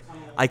just like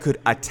I could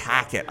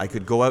attack it. I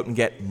could go out and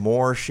get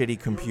more shitty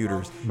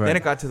computers. Right. Then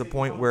it got to the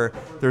point where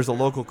there's a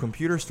local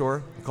computer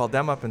store. I called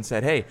them up and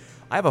said, hey,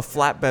 I have a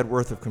flatbed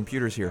worth of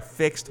computers here,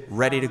 fixed,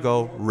 ready to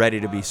go, ready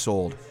to be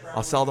sold.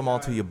 I'll sell them all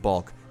to you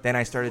bulk. Then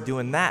I started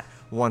doing that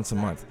once a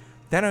month.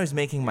 Then I was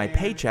making my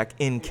paycheck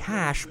in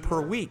cash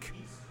per week.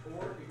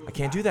 I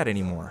can't do that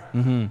anymore.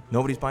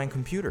 Nobody's buying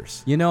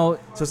computers. You know,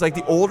 So it's like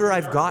the older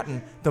I've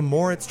gotten, the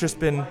more it's just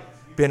been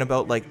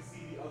about like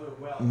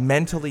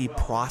mentally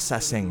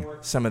processing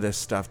some of this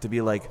stuff to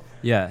be like,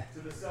 yeah.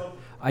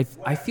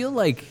 I feel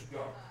like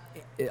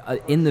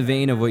in the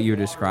vein of what you're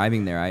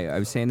describing there, I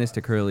was saying this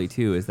to Curly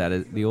too, is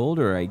that the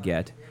older I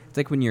get, it's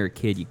like when you're a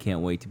kid, you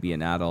can't wait to be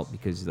an adult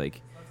because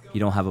like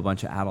you don't have a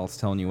bunch of adults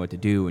telling you what to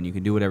do and you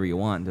can do whatever you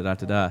want,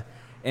 da-da-da-da.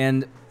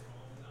 And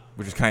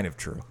which is kind of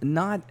true.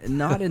 not in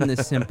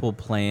the simple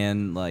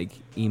plan, like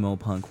emo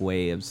punk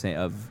way of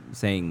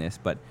saying this,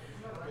 but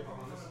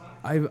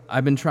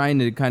I've been trying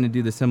to kind of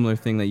do the similar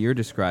thing that you're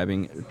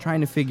describing,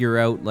 trying to figure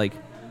out like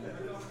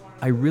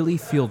I really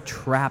feel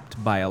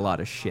trapped by a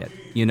lot of shit,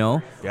 you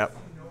know? Yep.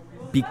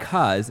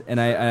 Because, and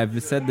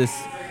I've said this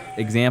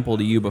example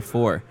to you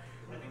before,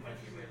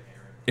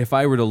 if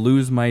I were to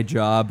lose my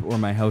job or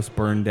my house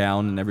burned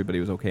down and everybody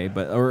was okay,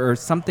 but or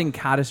something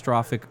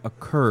catastrophic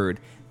occurred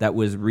that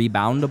was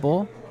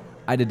reboundable,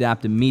 I'd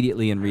adapt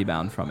immediately and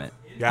rebound from it.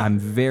 Yeah. I'm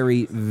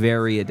very,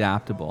 very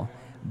adaptable.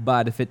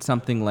 But if it's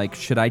something like,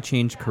 should I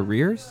change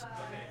careers?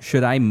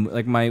 Should I,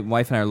 like my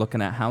wife and I are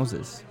looking at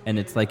houses, and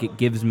it's like it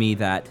gives me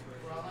that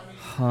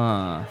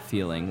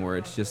feeling where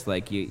it's just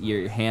like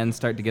your hands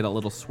start to get a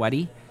little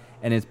sweaty,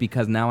 and it's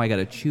because now I got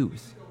to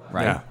choose,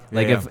 right? Yeah.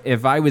 Like Yeah.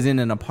 if I was in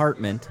an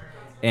apartment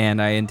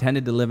and I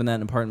intended to live in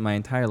that apartment my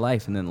entire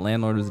life, and then the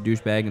landlord was a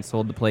douchebag and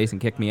sold the place and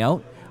kicked me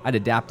out, I'd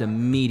adapt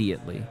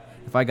immediately.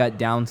 If I got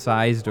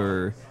downsized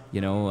or,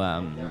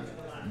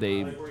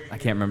 I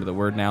can't remember the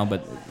word now,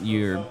 but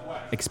you're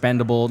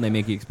expendable, they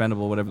make you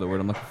expendable, whatever the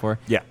word I'm looking for.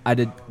 Yeah. I'd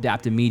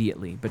adapt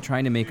immediately. But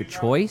trying to make a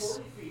choice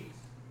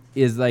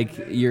is like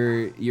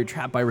you're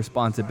trapped by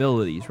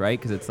responsibilities, right?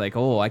 Because it's like,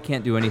 I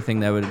can't do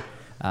anything that would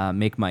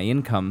make my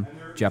income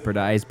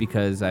jeopardized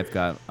because I've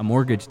got a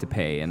mortgage to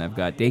pay and I've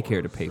got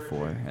daycare to pay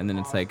for. And then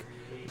it's like,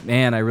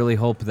 man, I really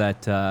hope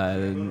that,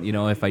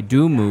 if I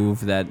do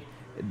move that,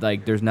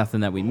 like, there's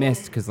nothing that we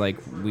missed because, like,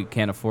 we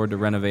can't afford to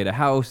renovate a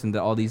house and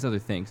all these other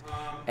things.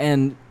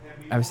 And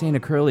I was saying to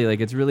Curly, like,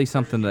 it's really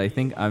something that I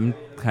think I'm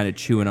kind of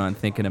chewing on,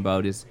 thinking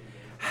about is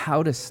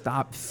how to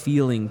stop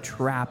feeling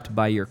trapped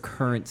by your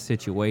current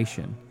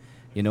situation.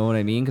 You know what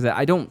I mean? Because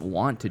I don't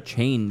want to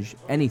change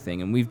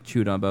anything. And we've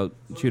chewed on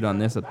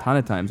this a ton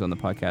of times on the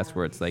podcast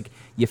where it's like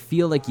you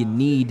feel like you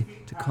need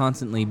to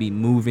constantly be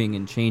moving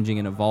and changing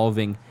and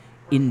evolving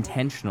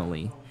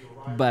intentionally.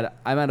 But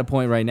I'm at a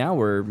point right now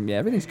where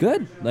everything's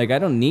good. Like, I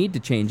don't need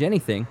to change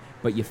anything,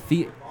 but you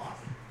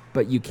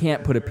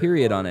can't put a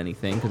period on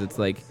anything because it's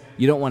like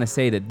you don't want to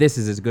say that this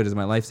is as good as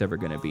my life's ever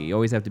going to be. You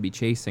always have to be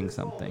chasing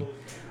something.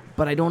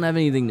 But I don't have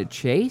anything to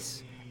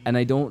chase, and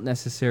I don't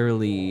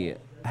necessarily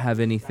have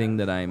anything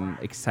that I'm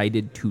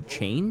excited to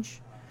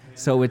change.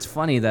 So it's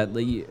funny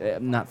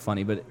that, not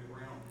funny, but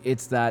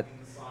it's that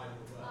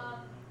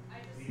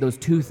those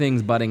two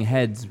things butting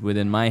heads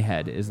within my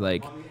head is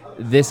like,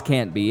 this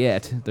can't be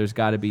it. There's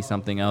got to be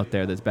something out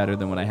there that's better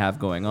than what I have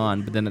going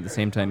on, but then at the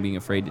same time being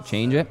afraid to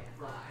change it.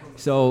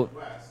 So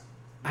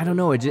I don't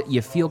know,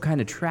 you feel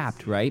kind of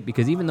trapped, right?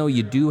 Because even though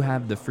you do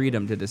have the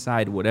freedom to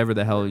decide whatever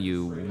the hell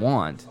you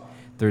want,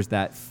 there's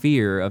that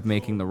fear of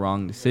making the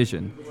wrong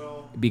decision,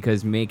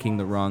 because making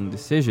the wrong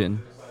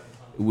decision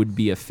would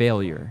be a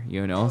failure,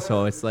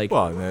 So it's like,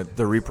 Well,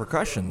 the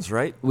repercussions,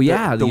 right? Well,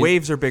 yeah, The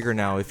waves are bigger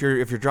now. If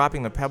you're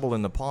dropping the pebble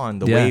in the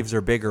pond, the Yeah. waves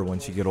are bigger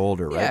once you get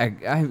older,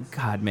 right?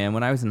 God, man,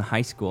 when I was in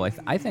high school,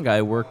 I think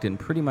I worked in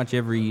pretty much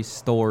every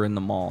store in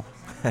the mall.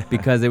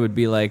 because it would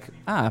be like,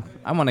 I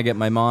want to get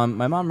my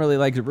mom really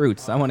likes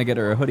Roots. I want to get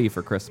her a hoodie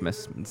for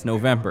Christmas. It's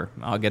November.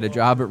 I'll get a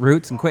job at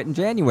Roots and quit in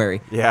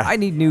January. Yeah. I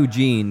need new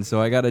jeans,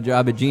 so I got a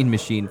job at Jean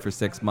Machine for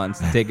 6 months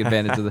to take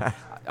advantage of the.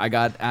 I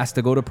got asked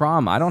to go to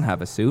prom. I don't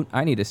have a suit.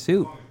 I need a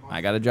suit.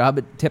 I got a job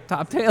at Tip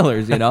Top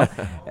Tailors,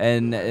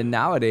 and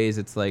nowadays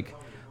it's like,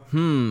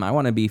 I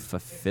want to be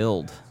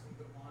fulfilled.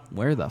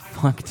 Where the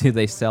fuck do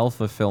they sell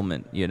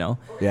fulfillment,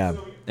 Yeah.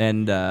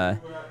 And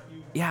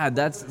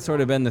that's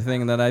sort of been the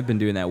thing that I've been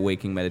doing that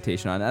waking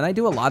meditation on. And I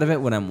do a lot of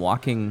it when I'm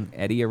walking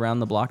Eddie around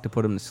the block to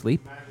put him to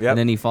sleep. Yep. And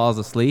then he falls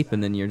asleep,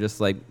 and then you're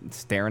just like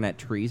staring at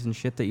trees and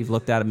shit that you've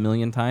looked at a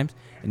million times,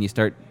 and you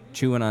start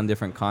chewing on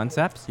different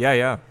concepts.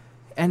 Yeah.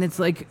 And it's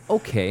like,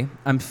 okay,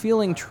 I'm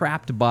feeling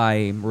trapped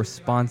by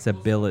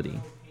responsibility.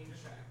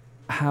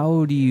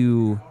 How do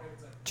you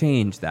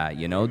change that?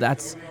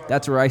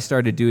 That's where I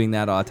started doing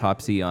that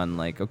autopsy on,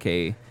 like,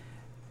 okay.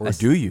 Or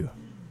do you?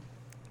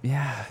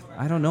 Yeah,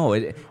 I don't know.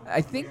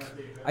 I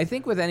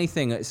think with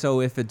anything, so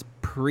if it's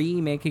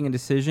pre-making a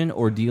decision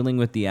or dealing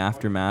with the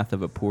aftermath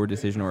of a poor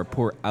decision or a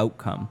poor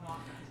outcome,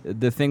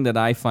 the thing that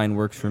I find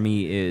works for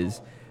me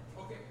is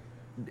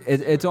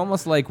it's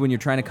almost like when you're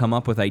trying to come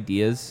up with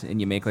ideas and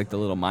you make like the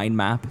little mind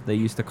map, they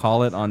used to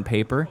call it, on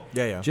paper.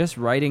 Yeah. Just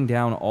writing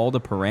down all the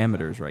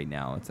parameters right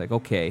now. It's like,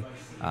 okay,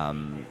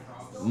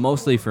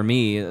 mostly for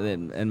me,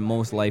 and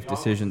most life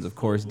decisions, of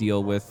course,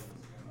 deal with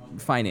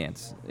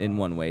finance in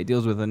one way. It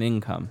deals with an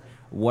income.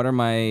 What are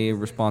my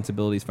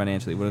responsibilities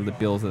financially? What are the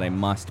bills that I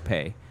must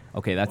pay?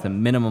 Okay, that's the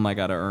minimum I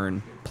got to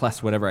earn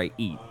plus whatever I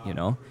eat,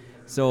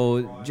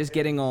 So just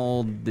getting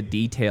all the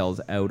details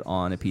out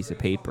on a piece of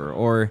paper,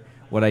 or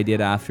what I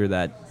did after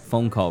that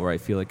phone call where I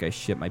feel like I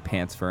shit my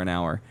pants for an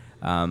hour.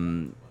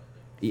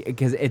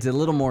 Because it's a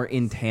little more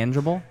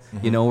intangible,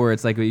 where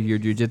it's like your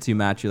jiu-jitsu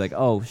match, you're like,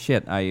 oh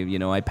shit,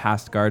 I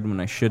passed guard when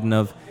I shouldn't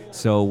have.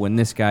 So when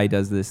this guy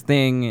does this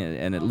thing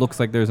and it looks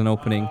like there's an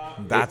opening,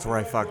 that's where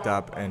I fucked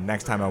up, and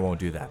next time I won't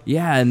do that.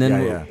 Yeah, and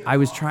then I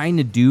was trying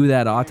to do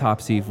that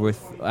autopsy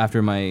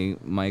after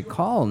my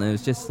call, and it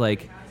was just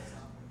like,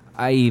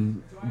 I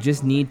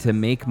just need to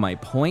make my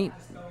point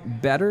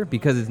better,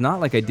 because it's not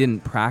like I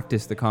didn't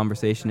practice the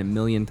conversation a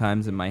million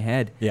times in my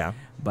head. Yeah.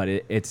 But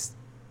it's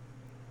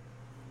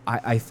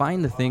I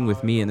find the thing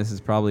with me, and this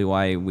is probably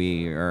why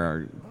we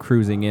are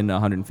cruising in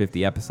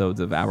 150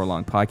 episodes of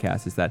hour-long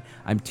podcasts, is that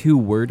I'm too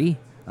wordy,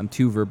 I'm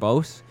too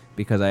verbose,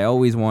 because I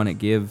always want to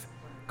give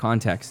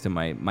context to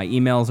my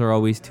emails are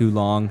always too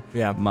long.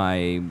 Yeah.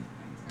 My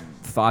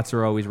thoughts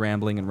are always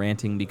rambling and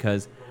ranting,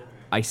 because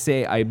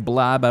I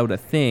blab out a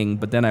thing,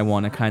 but then I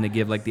want to kind of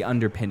give like the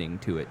underpinning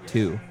to it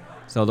too.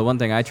 So the one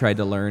thing I tried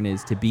to learn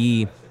is to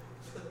be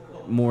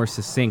more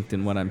succinct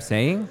in what I'm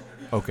saying.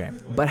 Okay.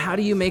 But how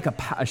do you make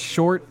a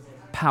short,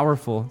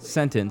 powerful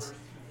sentence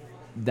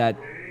that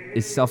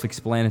is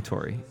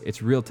self-explanatory?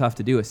 It's real tough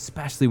to do,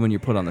 especially when you're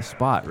put on the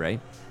spot, right?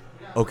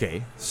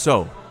 Okay.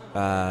 So,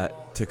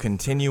 to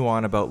continue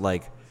on about,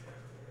 like,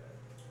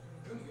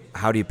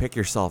 how do you pick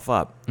yourself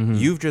up? Mm-hmm.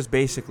 You've just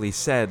basically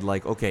said,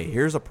 like, okay,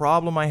 here's a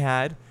problem I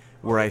had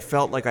where I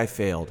felt like I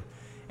failed,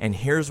 and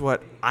here's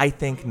what I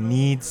think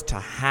needs to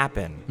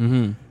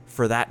happen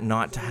for that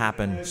not to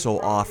happen so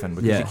often.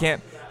 Because you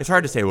can't... It's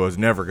hard to say, well, it's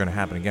never going to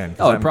happen again.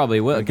 Oh, it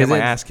probably will. I get my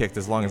ass kicked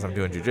as long as I'm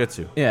doing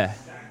jiu-jitsu. Yeah.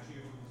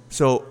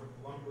 So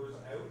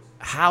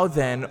how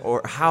then,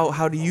 or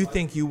how do you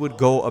think you would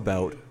go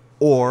about,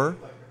 or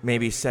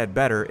maybe said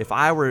better, if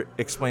I were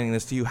explaining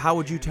this to you, how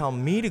would you tell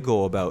me to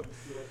go about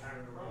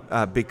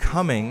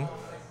becoming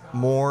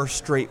more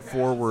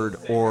straightforward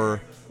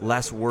or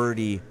less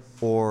wordy,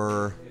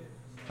 or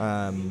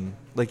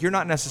like, you're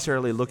not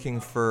necessarily looking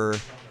for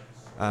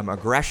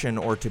aggression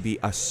or to be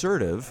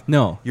assertive.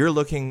 No. You're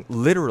looking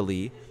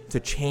literally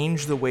to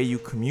change the way you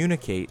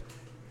communicate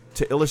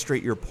to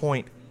illustrate your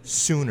point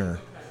sooner.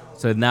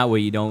 So in that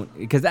way you don't...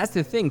 Because that's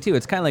the thing, too.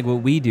 It's kind of like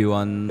what we do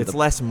on... It's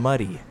less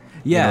muddy.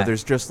 Yeah.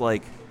 There's just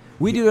like...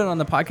 We do it on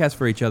the podcast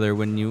for each other.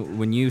 When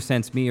you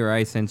sense me or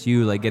I sense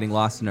you, like getting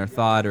lost in our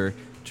thought or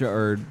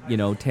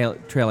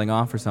trailing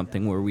off or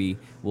something, where we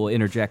will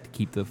interject to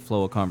keep the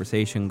flow of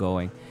conversation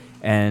going.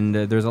 And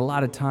there's a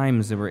lot of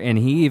times where... And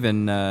he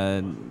even...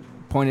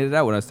 pointed it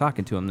out when I was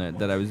talking to him,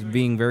 that I was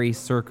being very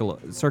circular.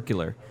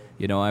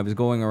 I was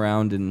going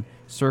around in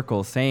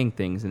circles saying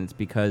things, and it's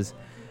because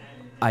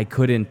I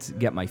couldn't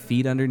get my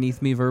feet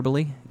underneath me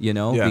verbally,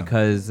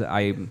 because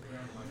I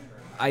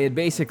had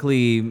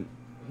basically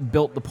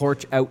built the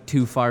porch out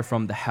too far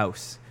from the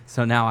house.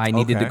 So now I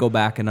needed to go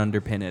back and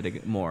underpin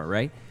it more,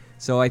 right?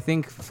 So I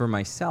think for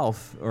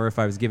myself, or if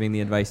I was giving the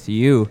advice to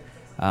you,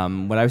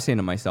 what I was saying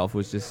to myself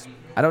was just,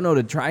 I don't know,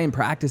 to try and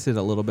practice it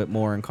a little bit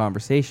more in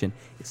conversation.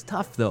 It's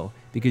tough, though,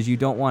 because you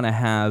don't want to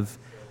have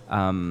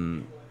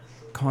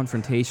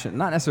confrontation,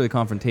 not necessarily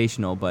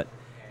confrontational, but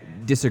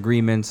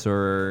disagreements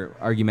or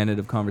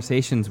argumentative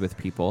conversations with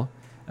people.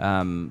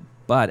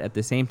 But at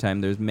the same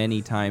time, there's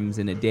many times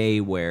in a day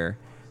where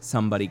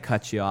somebody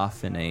cuts you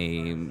off in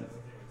a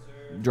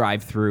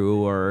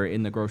drive-through or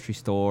in the grocery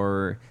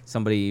store.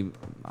 Somebody,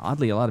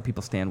 oddly, a lot of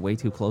people stand way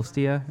too close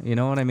to you. You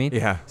know what I mean?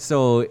 Yeah.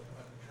 So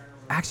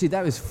Actually,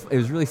 it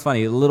was really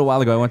funny. A little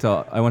while ago,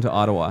 I went to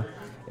Ottawa,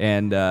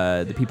 and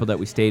the people that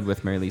we stayed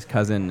with, Mary Lee's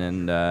cousin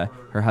and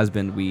her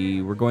husband,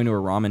 we were going to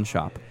a ramen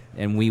shop,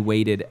 and we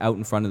waited out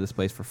in front of this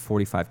place for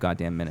 45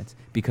 goddamn minutes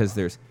because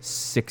there's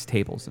 6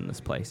 tables in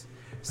this place.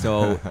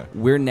 So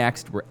we're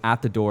next. We're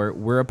at the door.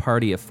 We're a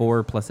party of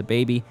 4 plus a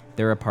baby.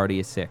 They're a party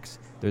of 6.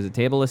 There's a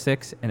table of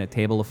 6 and a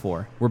table of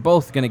 4. We're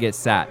both gonna get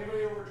sat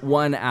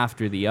one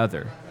after the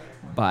other,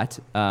 but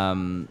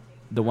the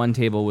one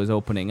table was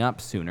opening up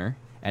sooner,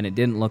 and it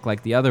didn't look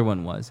like the other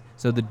one was.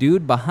 So the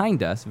dude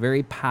behind us,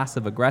 very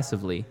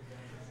passive-aggressively,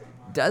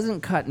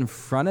 doesn't cut in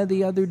front of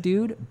the other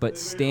dude, but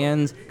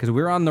stands, because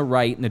we're on the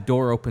right, and the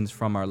door opens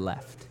from our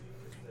left.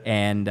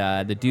 And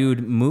the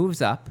dude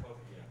moves up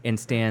and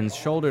stands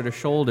shoulder to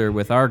shoulder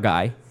with our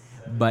guy,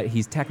 but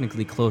he's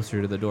technically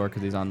closer to the door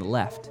because he's on the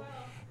left.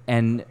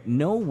 And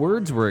no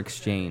words were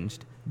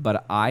exchanged,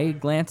 but eye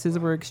glances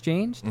were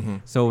exchanged. Mm-hmm.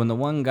 So when the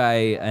one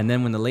guy, and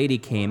then when the lady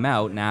came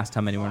out and asked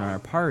how many were in our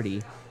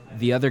party,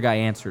 the other guy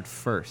answered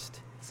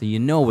first. So you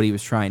know what he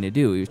was trying to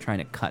do. He was trying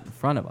to cut in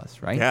front of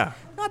us, right? Yeah.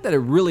 Not that it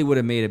really would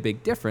have made a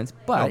big difference,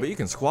 but... No, but you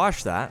can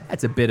squash that.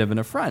 That's a bit of an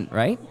affront,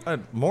 right?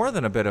 More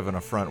than a bit of an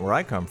affront where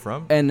I come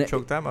from. And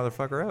choke that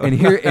motherfucker out.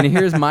 And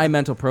here's my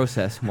mental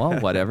process. Well,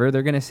 whatever.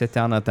 They're going to sit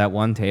down at that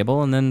one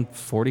table, and then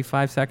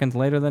 45 seconds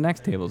later, the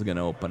next table is going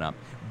to open up.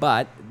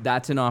 But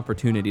that's an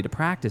opportunity to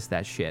practice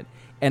that shit.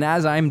 And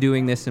as I'm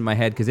doing this in my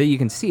head, because you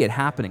can see it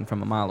happening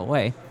from a mile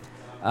away,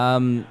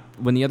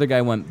 when the other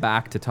guy went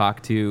back to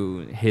talk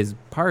to his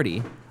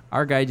party,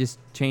 our guy just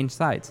changed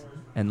sides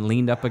and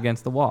leaned up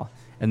against the wall.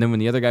 And then when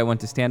the other guy went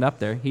to stand up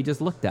there, he just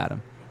looked at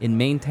him and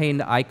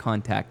maintained eye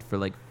contact for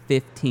like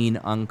 15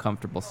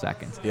 uncomfortable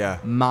seconds. Yeah.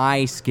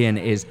 My skin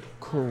is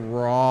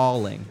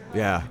crawling.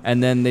 Yeah.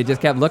 And then they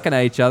just kept looking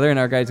at each other, and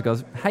our guy just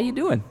goes, "How you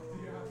doing?"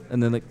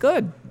 And then like,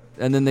 "Good."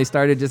 And then they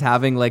started just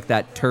having like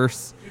that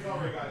terse,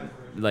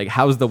 like,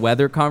 how's the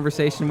weather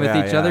conversation with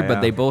each other,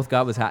 but they both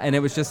got and it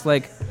was just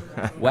like,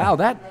 wow,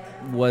 that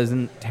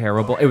wasn't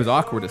terrible. It was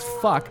awkward as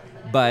fuck,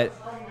 but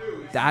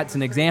that's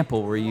an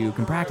example where you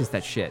can practice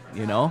that shit,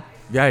 you know?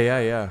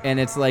 Yeah. And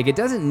it's like, it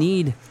doesn't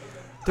need...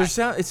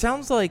 It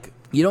sounds like...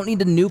 You don't need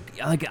to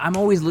like, I'm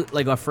always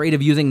like afraid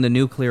of using the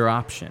nuclear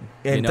option.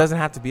 It doesn't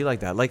have to be like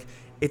that. Like,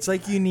 it's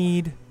like you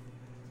need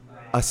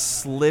a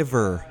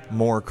sliver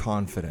more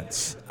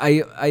confidence.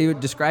 I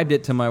described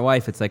it to my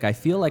wife. It's like, I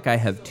feel like I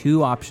have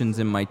 2 options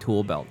in my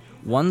tool belt.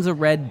 One's a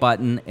red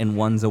button and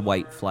one's a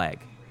white flag.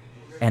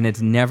 And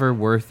it's never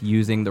worth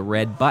using the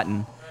red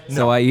button. No.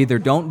 So I either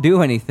don't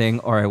do anything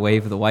or I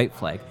wave the white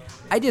flag.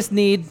 I just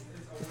need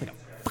like a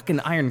fucking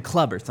iron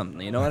club or something,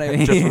 you know what I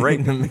mean? Just right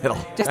in the middle.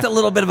 Just a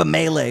little bit of a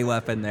melee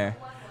weapon there.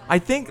 I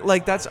think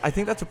that's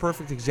a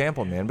perfect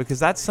example, man, because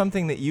that's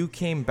something that you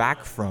came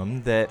back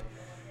from that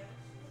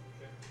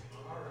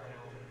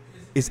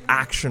is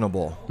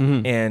actionable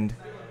and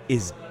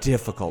is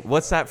difficult.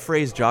 What's that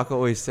phrase Jocko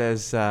always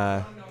says?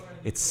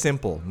 It's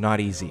simple, not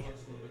easy.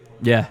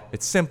 Yeah.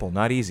 It's simple,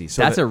 not easy.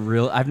 So that's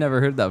I've never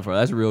heard that before.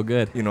 That's real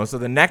good. You know, so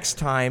the next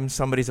time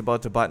somebody's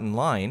about to butt in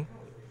line,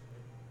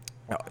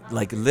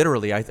 like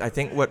literally, I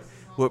think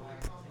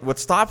what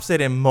stops it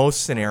in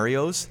most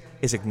scenarios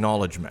is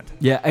acknowledgement.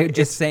 Yeah,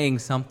 just saying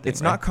something.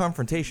 It's not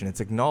confrontation,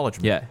 it's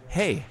acknowledgement. Yeah.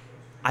 Hey,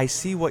 I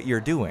see what you're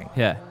doing.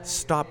 Yeah.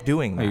 Stop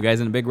doing that. Are you guys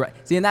in a big rush?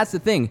 See, and that's the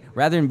thing.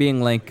 Rather than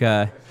being like,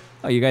 oh,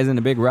 you guys in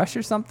a big rush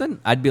or something?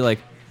 I'd be like,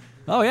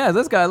 oh, yeah,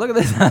 this guy, look at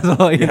this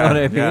asshole, you know what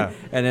I mean? Yeah.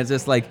 And it's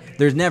just like,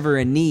 there's never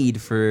a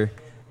need for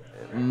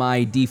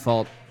my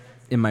default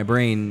in my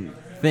brain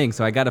thing,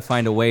 so I got to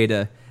find a way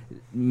to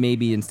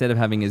maybe instead of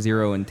having a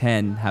 0 and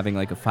 10, having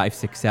like a 5,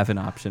 6, 7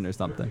 option or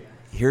something.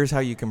 Here's how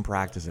you can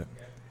practice it.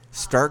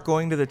 Start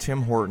going to the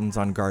Tim Hortons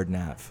on Garden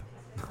Ave,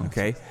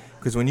 okay?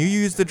 Because when you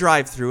use the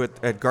drive-thru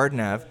at Garden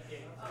Ave,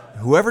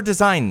 whoever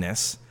designed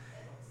this...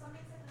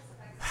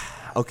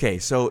 Okay,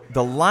 so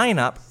the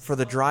lineup for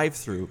the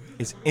drive-thru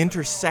is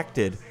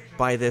intersected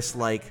by this,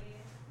 like,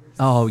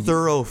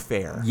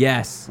 thoroughfare.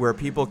 Yes. Where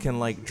people can,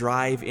 like,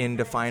 drive in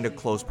to find a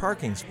close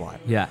parking spot.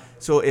 Yeah.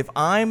 So if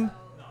I'm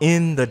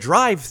in the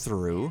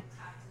drive-thru,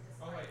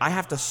 I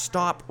have to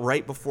stop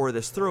right before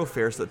this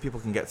thoroughfare so that people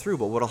can get through.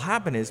 But what'll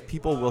happen is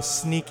people will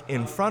sneak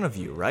in front of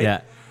you, right?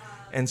 Yeah.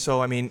 And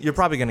so, I mean, you're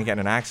probably going to get in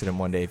an accident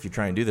one day if you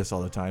try and do this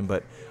all the time.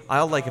 But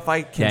if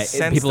I can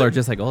sense people are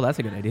just like, oh, that's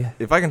a good idea.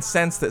 If I can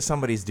sense that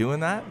somebody's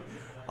doing that,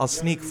 I'll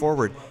sneak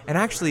forward. And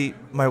actually,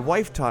 my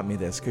wife taught me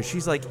this because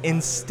she's like,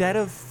 instead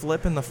of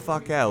flipping the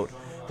fuck out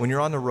when you're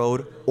on the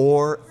road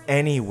or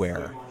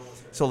anywhere.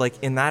 So, like,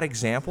 in that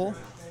example,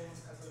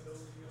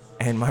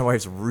 and my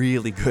wife's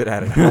really good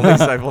at it.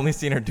 I've only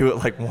seen her do it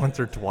like once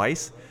or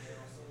twice.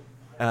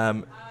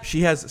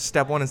 She has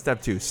step 1 and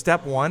step 2.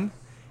 Step 1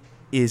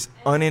 is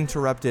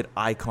uninterrupted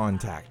eye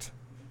contact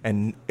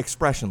and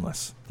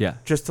expressionless. Yeah.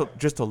 Just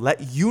to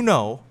let you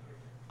know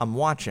I'm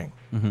watching.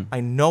 Mm-hmm.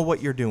 I know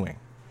what you're doing.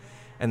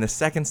 And the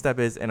second step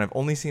is, and I've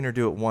only seen her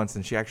do it once,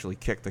 and she actually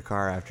kicked the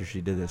car after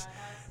she did this,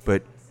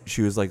 but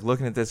she was like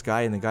looking at this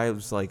guy, and the guy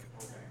was like,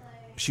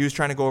 she was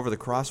trying to go over the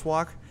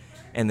crosswalk,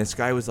 and this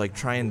guy was like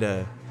trying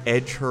to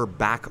edge her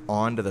back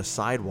onto the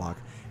sidewalk.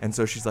 And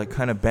so she's like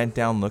kind of bent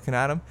down looking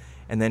at him,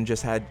 and then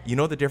just had, you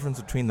know the difference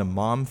between the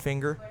mom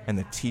finger and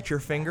the teacher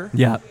finger?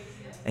 Yeah.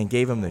 And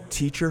gave him the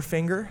teacher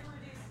finger.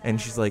 And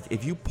she's like,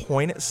 if you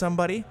point at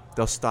somebody,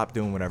 they'll stop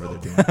doing whatever they're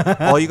doing.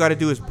 All you got to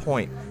do is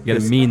point. You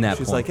got to mean that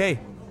She's point. like, hey,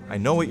 I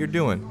know what you're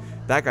doing.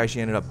 That guy, she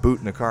ended up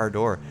booting the car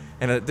door.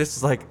 And this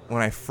is like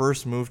when I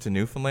first moved to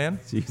Newfoundland.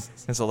 Jesus.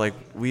 And so like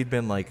we'd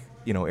been like,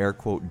 you know, air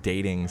quote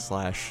dating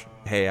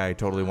 / hey, I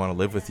totally want to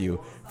live with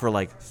you for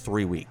like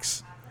 3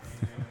 weeks.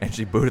 And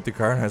she booted the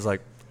car and I was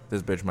like,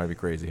 this bitch might be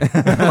crazy.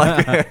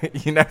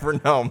 Like, you never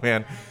know,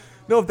 man.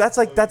 No, that's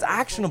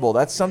actionable.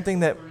 That's something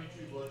that,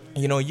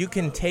 you know, you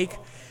can take.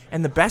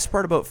 And the best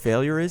part about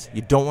failure is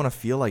you don't want to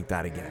feel like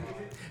that again.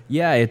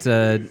 Yeah, it's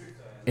a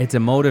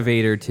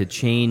motivator to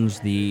change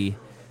the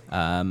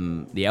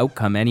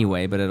outcome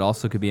anyway, but it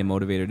also could be a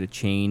motivator to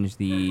change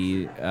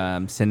the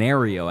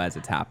scenario as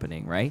it's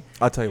happening, right?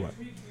 I'll tell you what.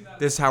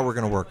 This is how we're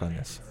going to work on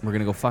this. We're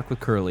going to go fuck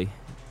with Curly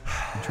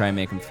and try and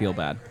make him feel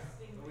bad.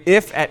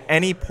 If at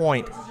any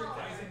point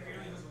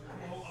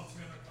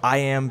I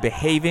am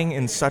behaving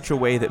in such a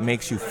way that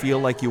makes you feel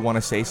like you want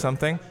to say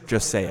something,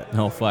 just say it.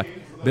 No, fuck.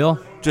 Bill?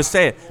 Just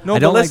say it. No, I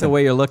don't but like listen, the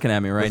way you're looking at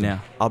me right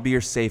now. I'll be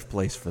your safe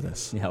place for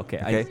this. Yeah, okay.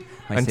 Okay?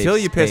 My Until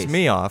safe you piss space.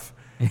 me off.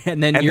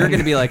 And then you're going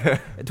to be like,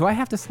 do I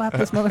have to slap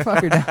this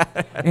motherfucker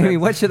down? I mean,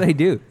 what should I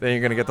do? Then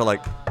you're going to get to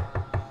like,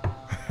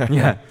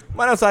 Yeah.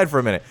 mind outside for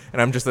a minute.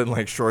 And I'm just in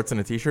like shorts and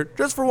a t-shirt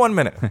just for 1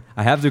 minute.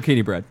 I have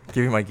zucchini bread.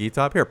 Give you my gi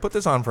top. Here, put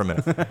this on for a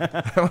minute.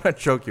 I want to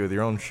choke you with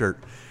your own shirt.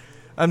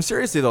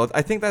 Seriously though,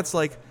 I think that's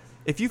like,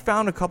 if you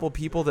found a couple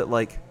people that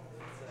like,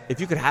 if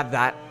you could have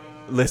that,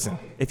 listen,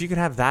 if you could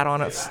have that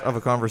on of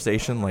a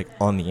conversation like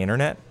on the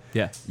internet,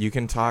 Yeah. you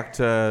can talk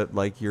to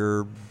like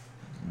your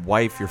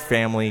wife, your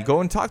family, go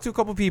and talk to a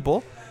couple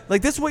people.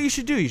 Like this is what you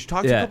should do. You should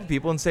talk to a couple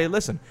people and say,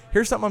 listen,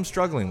 here's something I'm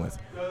struggling with.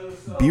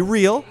 Be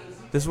real.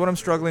 This is what I'm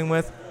struggling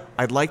with.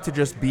 I'd like to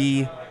just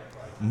be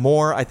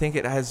more, I think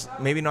it has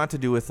maybe not to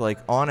do with like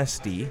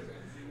honesty,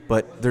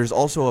 but there's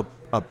also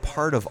a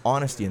part of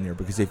honesty in there,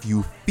 because if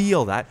you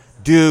feel that,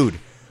 dude,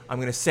 I'm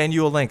going to send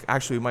you a link.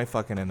 Actually, we might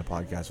fucking end the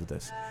podcast with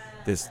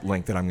this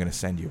link that I'm going to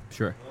send you.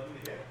 Sure.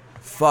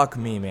 Fuck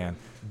me, man.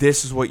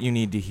 This is what you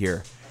need to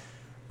hear.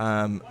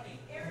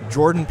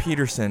 Jordan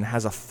Peterson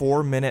has a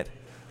 4-minute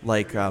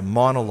like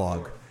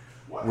monologue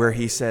where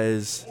he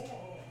says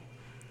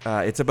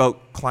it's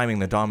about climbing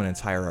the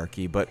dominance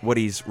hierarchy, but what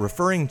he's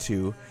referring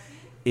to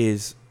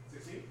is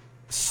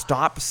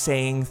stop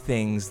saying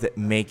things that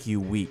make you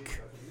weak.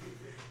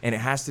 And it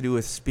has to do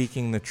with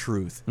speaking the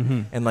truth.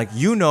 Mm-hmm. And like,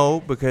 you know,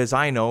 because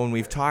I know, and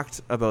we've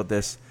talked about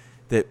this,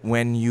 that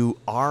when you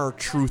are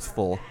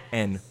truthful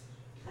and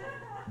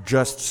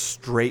just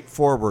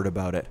straightforward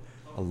about it,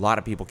 a lot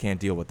of people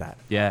can't deal with that.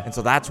 Yeah. And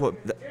so that's what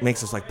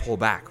makes us like pull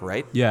back,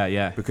 right? Yeah,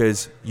 yeah.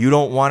 Because you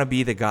don't want to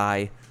be the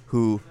guy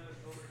who,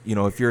 you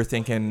know, if you're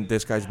thinking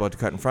this guy's about to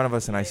cut in front of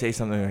us and I say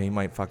something, he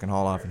might fucking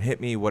haul off and hit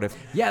me. What if?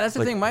 Yeah, that's the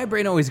like, thing. My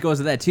brain always goes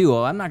to that too.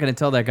 Well, I'm not going to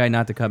tell that guy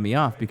not to cut me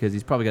off because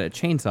he's probably got a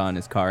chainsaw in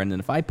his car, and then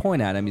if I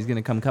point at him, he's going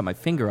to come cut my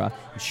finger off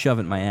and shove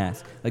it in my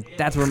ass. Like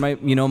that's where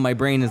my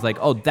brain is like,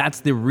 oh, that's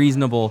the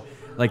reasonable.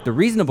 Like the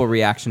reasonable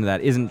reaction to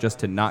that isn't just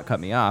to not cut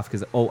me off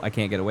because I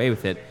can't get away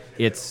with it.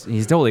 It's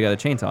he's totally got a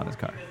chainsaw in his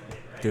car.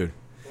 dude.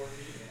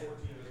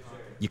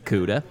 You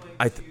coulda.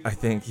 I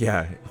think,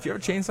 yeah. If you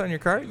have a chainsaw in your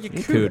car, you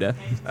You coulda.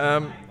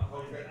 coulda.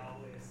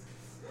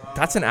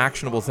 That's an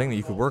actionable thing that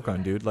you could work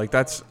on, dude. Like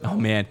that's. Oh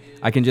man,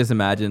 I can just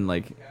imagine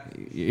like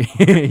you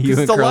and It's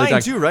the Curly line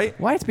talking, too, right?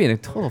 Wyatt's being a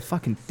total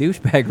fucking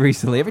douchebag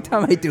recently. Every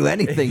time I do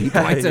anything, he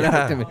points it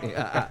out to me.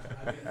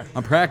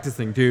 I'm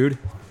practicing, dude.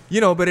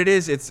 You know, but it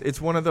is. It's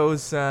one of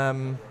those.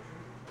 I'm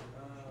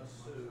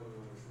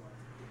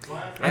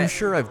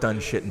sure I've done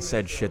shit and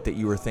said shit that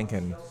you were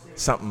thinking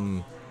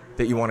something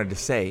that you wanted to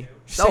say.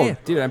 Say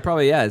it. Dude, I'm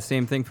probably the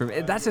same thing for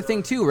me. That's the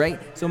thing too, right?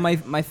 So my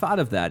thought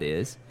of that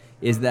is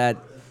that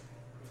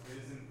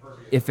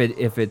if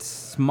it's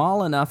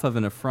small enough of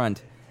an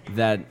affront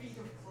that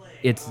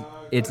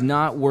it's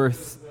not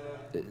worth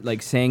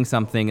like saying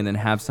something and then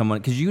have someone,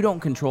 because you don't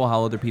control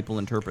how other people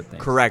interpret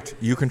things. Correct.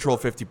 You control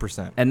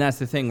 50%. And that's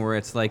the thing where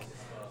it's like,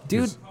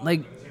 dude,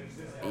 like,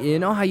 you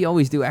know how you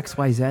always do X,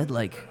 Y, Z?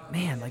 Like,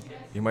 man, like.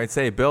 You might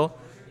say, Bill,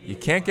 you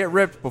can't get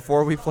ripped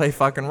before we play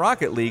fucking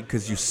Rocket League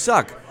because you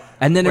suck.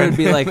 And then it would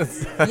be like,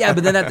 yeah,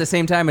 but then at the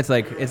same time, it's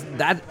like, it's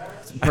that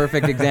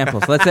perfect example.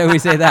 So let's say we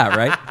say that,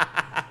 right?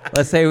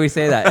 Let's say we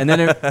say that. And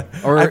then,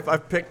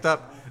 I've picked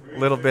up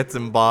little bits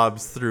and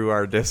bobs through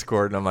our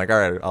Discord, and I'm like, all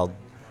right,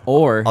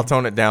 I'll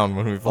tone it down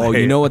when we play. Oh,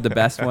 you know what the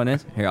best one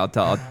is? Here, I'm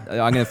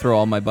going to throw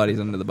all my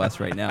buddies under the bus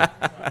right now.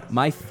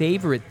 My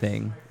favorite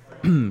thing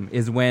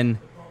is when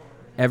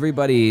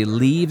everybody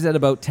leaves at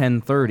about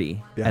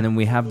 10:30, and then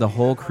we have the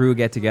whole crew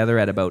get together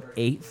at about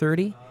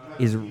 8:30.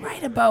 Is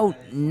right about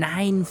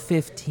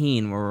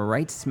 9:15, where we're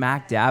right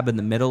smack dab in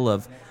the middle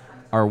of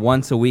our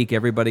once a week.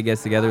 Everybody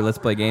gets together, let's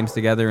play games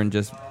together, and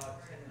just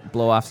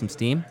blow off some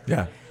steam.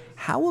 Yeah.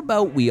 How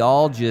about we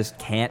all just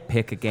can't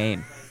pick a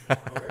game?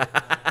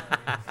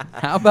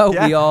 How about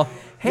we all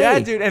hey. Yeah,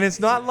 dude, and it's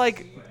not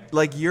like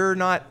you're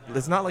not.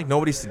 It's not like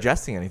nobody's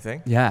suggesting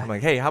anything. Yeah. I'm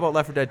like, hey, how about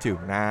Left 4 Dead 2?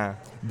 Nah.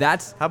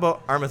 How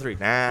about Arma 3? Nah.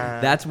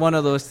 That's one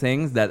of those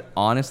things that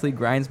honestly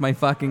grinds my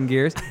fucking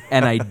gears,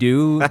 and I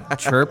do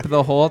chirp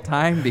the whole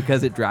time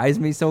because it drives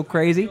me so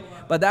crazy.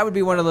 But that would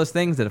be one of those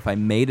things that if I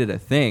made it a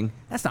thing,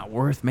 that's not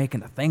worth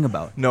making a thing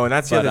about. No, and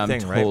that's the other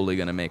thing, I'm right? totally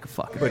gonna make a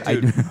fucking. But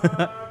dude,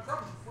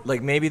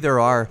 like maybe there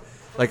are,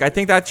 like I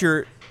think that's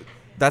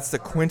the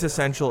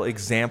quintessential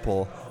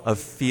example of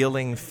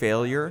feeling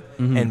failure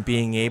and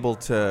being able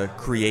to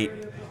create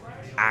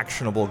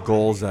actionable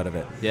goals out of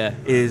it. Yeah.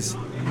 Is,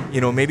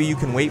 maybe you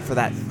can wait for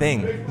that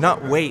thing.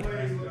 Not wait,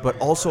 but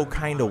also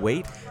kind of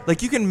wait.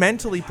 Like you can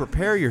mentally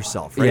prepare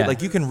yourself, right? Yeah.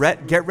 Like you can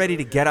get ready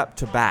to get up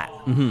to bat.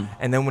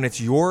 And then when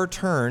it's your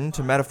turn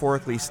to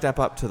metaphorically step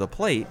up to the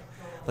plate,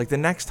 like the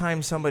next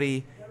time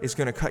somebody is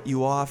going to cut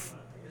you off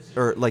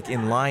or like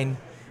in line,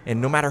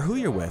 and no matter who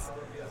you're with,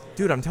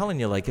 dude, I'm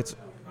telling you, like it's,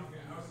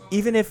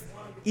 even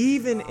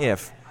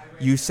if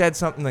you said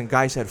something, the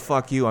guy said,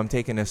 fuck you, I'm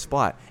taking this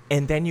spot,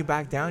 and then you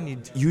back down,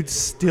 you'd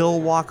still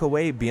walk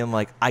away being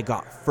like, I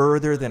got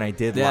further than I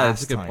did last time. Yeah,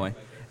 that's a good point.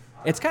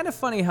 It's kind of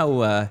funny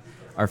how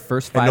our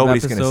first 5 and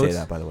nobody's episodes... going to say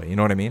that, by the way. You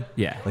know what I mean?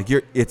 Yeah. Like,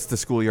 it's the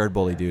schoolyard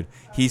bully, dude.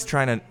 He's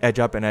trying to edge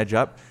up,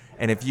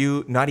 and if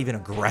you, not even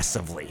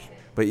aggressively,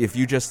 but if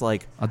you just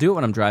like... I'll do it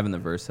when I'm driving the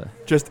Versa.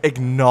 Just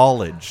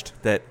acknowledged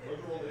that,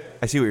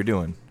 I see what you're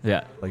doing.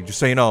 Yeah. Like, just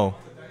so you know,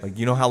 like,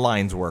 you know how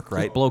lines work,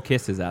 right? Just blow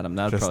kisses at him.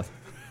 That would probably...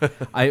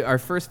 Our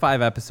first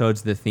 5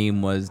 episodes, the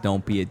theme was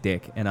 "Don't be a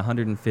dick," and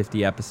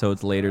 150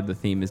 episodes later, the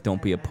theme is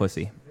 "Don't be a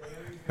pussy."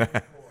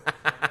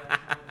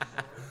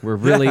 We're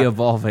really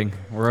evolving.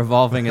 We're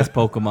evolving as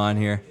Pokemon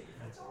here.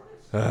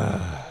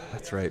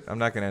 That's right. I'm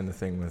not gonna end the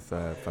thing with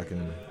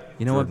fucking.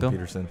 You know what, Jordan Bill?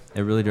 Peterson.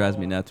 It really drives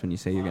me nuts when you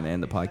say you're going to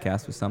end the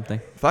podcast with something.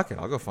 Fuck it,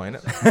 I'll go find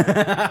it.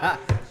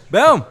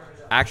 Boom!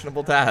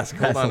 Actionable task.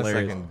 Hold That's on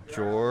hilarious. a second.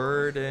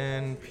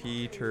 Jordan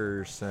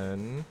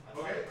Peterson.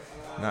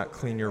 Not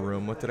clean your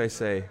room. What did I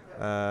say?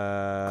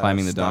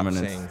 Climbing the stop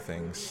dominance. saying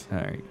things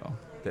There you go.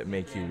 that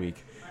make you weak.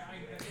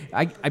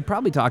 I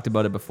probably talked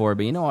about it before,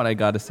 but you know what I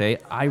got to say?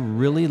 I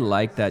really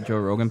liked that Joe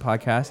Rogan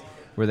podcast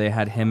where they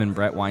had him and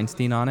Brett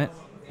Weinstein on it.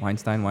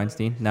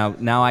 Weinstein.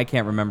 Now I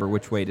can't remember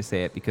which way to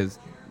say it because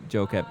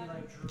Joe kept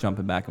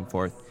jumping back and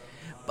forth.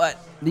 But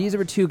these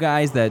were two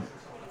guys that,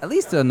 at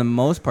least on the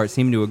most part,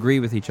 seemed to agree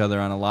with each other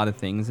on a lot of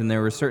things, and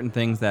there were certain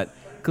things that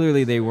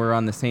clearly they were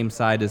on the same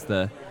side of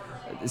the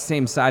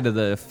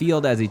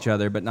field as each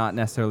other, but not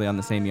necessarily on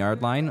the same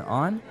yard line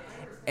on.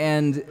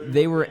 And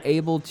they were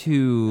able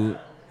to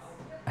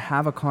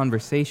have a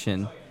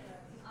conversation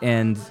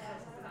and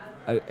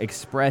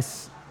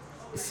express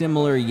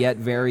similar yet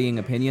varying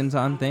opinions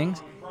on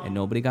things, and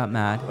nobody got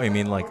mad. Oh, you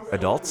mean like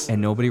adults?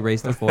 And nobody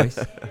raised their voice.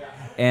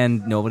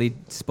 And nobody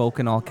spoke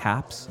in all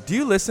caps. Do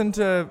you listen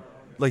to,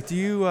 do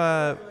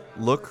you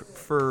look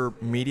for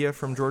media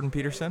from Jordan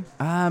Peterson?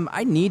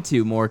 I need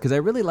to more because I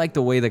really like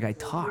the way the guy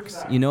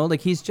talks. You know,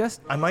 like he's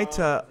just... I might,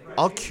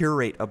 I'll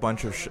curate a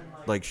bunch of shit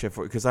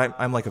for, because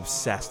I'm like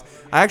obsessed.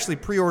 I actually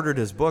pre-ordered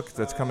his book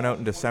that's coming out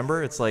in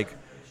December. It's like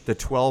the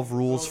 12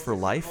 Rules for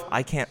Life.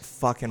 I can't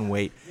fucking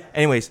wait.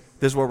 Anyways,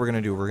 this is what we're going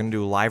to do. We're going to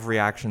do a live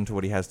reaction to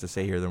what he has to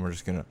say here. Then we're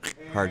just going to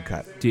hard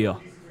cut. Deal.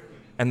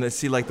 And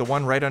the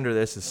one right under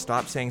this is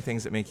stop saying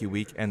things that make you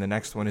weak. And the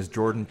next one is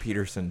Jordan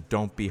Peterson,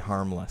 don't be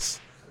harmless.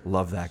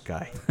 Love that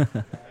guy.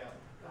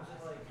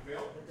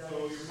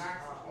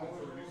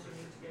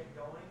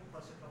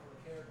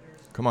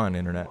 Come on,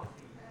 Internet.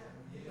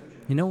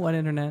 You know what,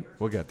 Internet?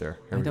 We'll get there.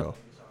 Here we go.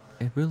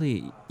 It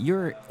really...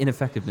 Your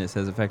ineffectiveness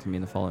has affected me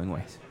in the following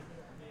ways.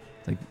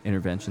 Like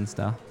intervention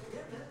style.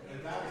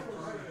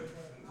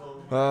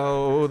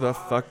 Oh, the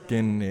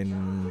fucking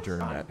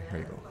Internet. Here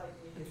you go.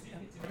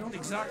 I don't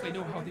exactly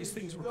know how these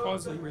things were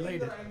causally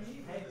related.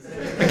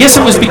 I guess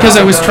it was because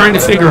I was trying to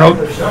figure out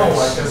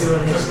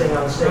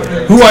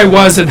who I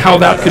was and how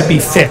that could be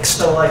fixed.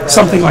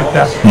 Something like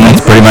that.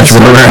 That's pretty much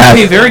where we're I at.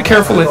 pay very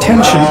careful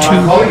attention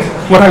to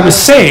what I was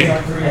saying.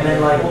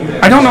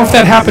 I don't know if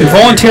that happened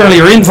voluntarily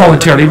or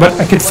involuntarily, but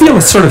I could feel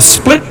a sort of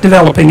split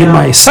developing in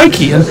my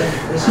psyche. And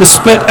the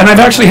split, and I've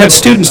actually had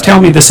students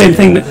tell me the same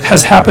thing that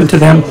has happened to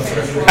them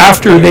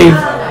after they've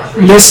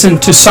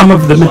listened to some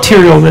of the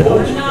material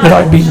that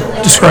I've been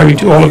describing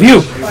to all of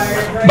you.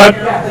 But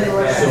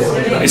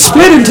I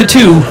split into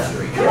two,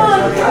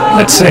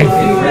 let's say.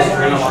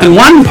 And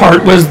one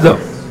part was the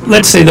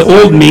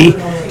old me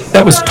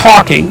that was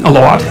talking a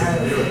lot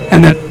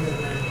and that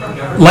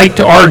liked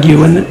to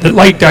argue and that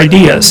liked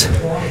ideas.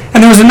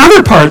 And there was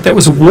another part that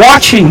was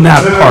watching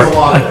that part,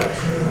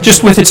 like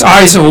just with its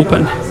eyes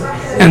open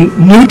and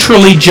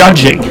neutrally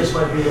judging.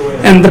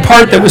 And the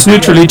part that was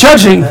neutrally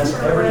judging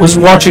was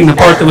watching the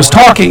part that was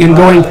talking and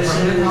going,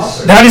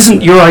 that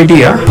isn't your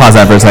idea. Pause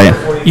that for a second.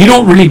 You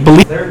don't really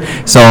believe.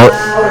 So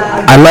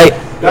I like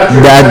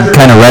that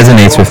kind of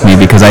resonates with me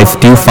because I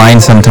do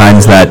find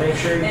sometimes that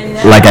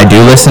like I do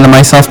listen to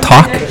myself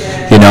talk,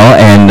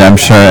 and I'm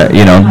sure,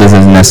 this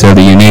isn't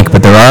necessarily unique,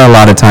 but there are a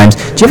lot of times,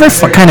 do you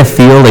ever kind of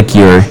feel like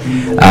you're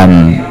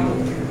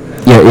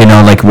you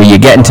know, like where you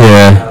get into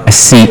a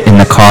seat in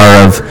the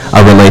car of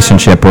a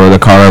relationship or the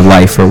car of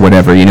life or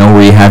whatever, you know,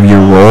 where you have your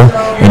role,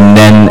 and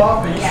then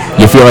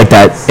you feel like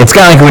that. It's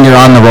kind of like when you're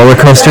on the roller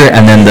coaster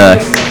and then the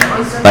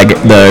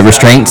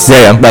restraints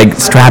like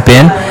strap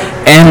in,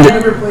 and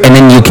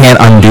then you can't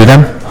undo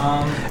them.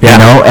 You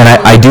know, and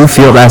I do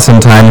feel that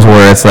sometimes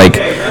where it's like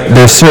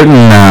there's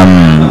certain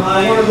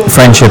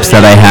friendships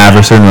that I have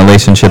or certain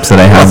relationships that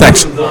I have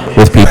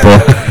with people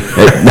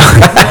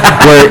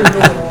where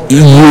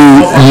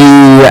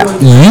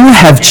you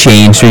have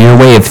changed, or your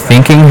way of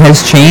thinking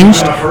has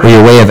changed, or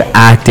your way of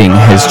acting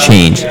has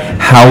changed.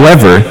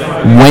 However,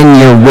 when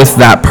you're with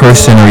that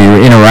person or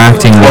you're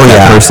interacting with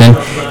that person,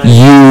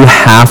 you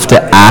have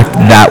to act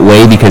that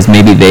way because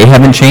maybe they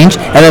haven't changed.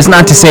 And that's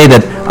not to say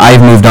that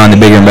I've moved on to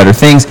bigger and better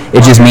things.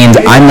 It just means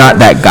I'm not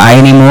that guy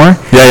anymore.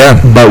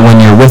 But when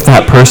you're with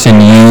that person,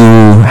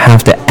 you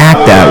have to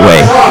act that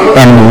way.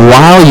 And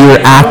while you're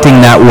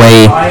acting that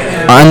way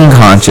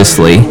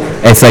unconsciously,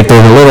 it's like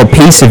there's a little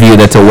piece of you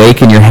that's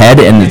awake in your head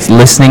and it's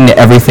listening to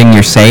everything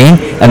you're saying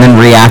and then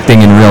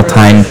reacting in real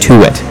time to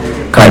it.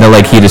 Kind of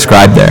like he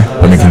described there.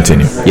 Let me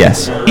continue.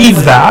 Yes.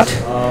 Believe that,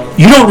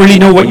 you don't really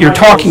know what you're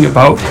talking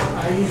about.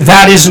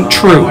 That isn't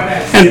true.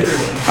 And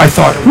I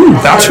thought,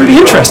 that's really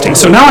interesting.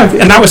 So now,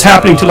 and that was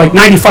happening to like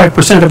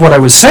 95% of what I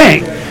was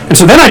saying. And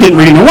so then I didn't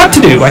really know what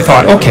to do. I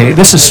thought, okay,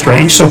 this is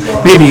strange. So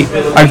maybe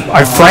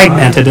I've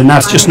fragmented, and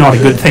that's just not a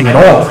good thing at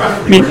all.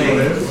 I mean,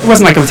 it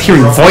wasn't like I was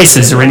hearing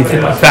voices or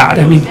anything like that.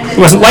 I mean, it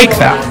wasn't like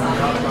that.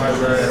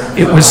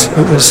 It was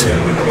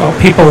well,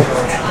 people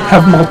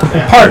have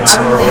multiple parts.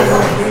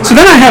 So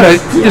then I had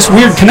this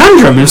weird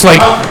conundrum. It's like,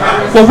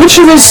 well, which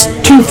of those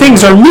two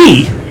things are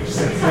me?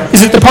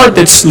 Is it the part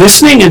that's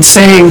listening and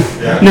saying,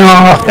 no,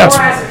 that's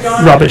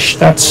rubbish,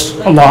 that's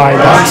a lie,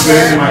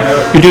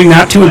 you're doing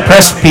that to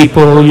impress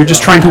people, you're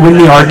just trying to win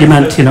the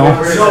argument, you know?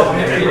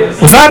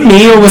 Was that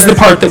me, or was the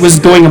part that was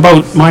going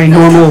about my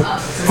normal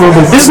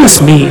verbal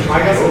business me?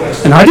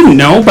 And I didn't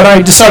know, but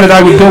I decided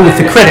I would go with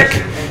the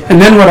critic.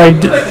 And then what I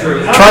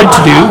tried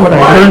to do, what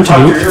I learned to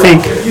do, I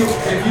think,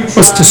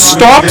 was to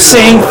stop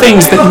saying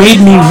things that made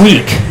me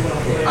weak.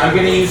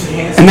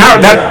 And now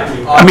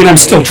I'm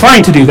still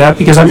trying to do that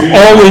because I'm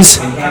always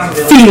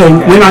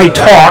feeling when I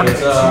talk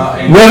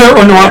whether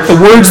or not the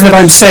words that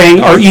I'm saying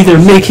are either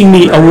making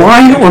me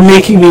align or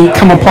making me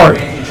come apart.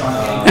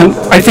 And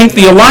I think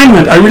the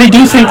alignment, I really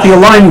do think the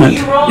alignment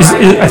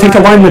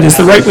alignment is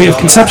the right way of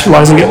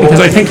conceptualizing it, because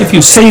I think if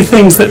you say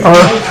things that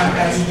are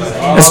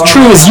as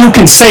true as you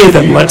can say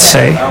them, let's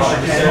say,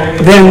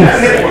 then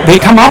they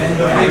come out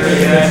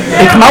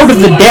of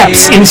the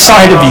depths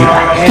inside of you.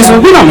 Because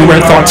we don't know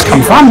where thoughts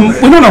come from.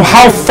 We don't know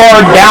how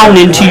far down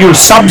into your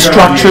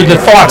substructure the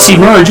thoughts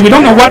emerge. We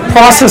don't know what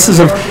processes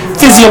of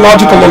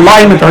physiological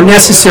alignment are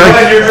necessary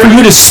for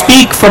you to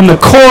speak from the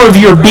core of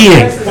your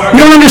being. We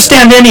don't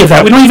understand any of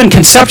that. We don't even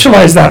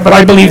conceptualize that, but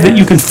I believe that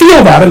you can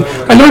feel that. And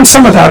I learned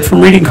some of that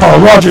from reading Carl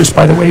Rogers,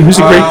 by the way,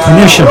 who's a great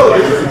clinician,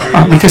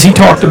 because he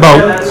talked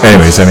about...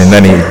 Anyways, I mean,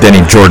 then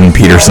he Jordan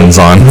Peterson's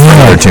on for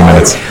another 2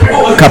 minutes.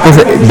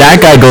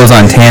 That guy goes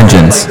on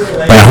tangents,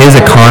 but his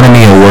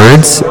economy of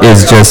words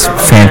is just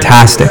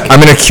fantastic.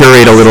 I'm going to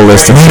curate a little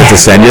list of shit to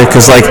send you,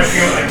 because, like,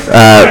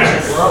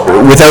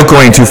 without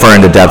going too far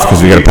into depth,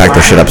 because we got to pack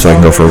this shit up so I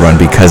can go for a run,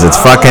 because it's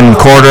fucking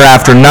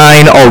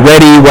 9:15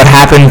 already. What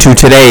happened to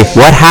today?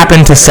 What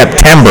happened to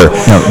September?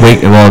 No,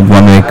 wait, well, I'm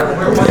going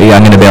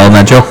to bail on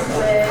that joke.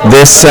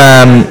 This,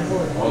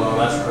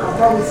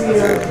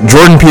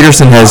 Jordan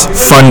Peterson has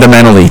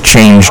fundamentally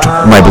changed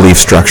my belief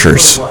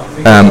structures.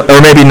 Or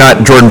maybe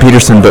not Jordan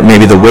Peterson, but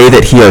maybe the way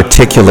that he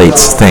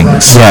articulates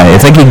things. Yeah,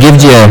 it's like he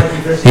gives you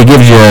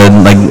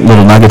like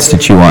little nuggets to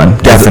chew on.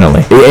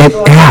 Definitely.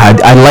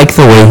 I like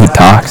the way he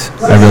talks.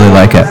 I really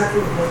like it.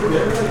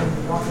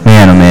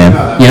 Man, oh man.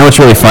 You know what's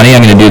really funny?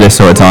 I'm going to do this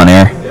so it's on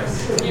air.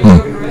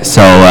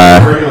 So,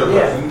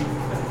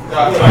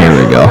 here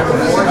we go.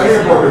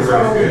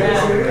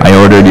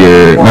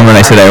 Remember when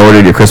I said I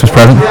ordered your Christmas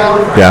present?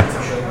 Yeah.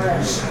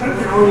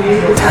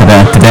 I'm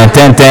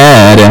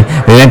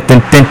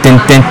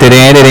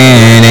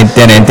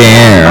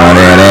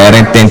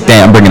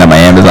bringing up my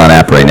Amazon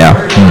app right now.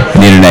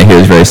 The internet here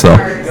is very slow. I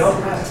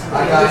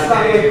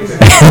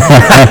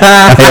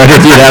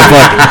ordered you that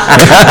book.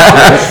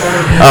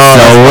 So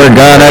we're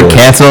gonna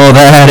cancel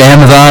that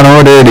Amazon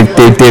order.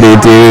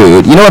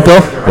 Dude. You know what,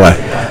 Bill? What?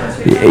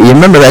 You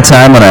remember that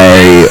time when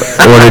I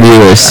ordered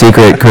you a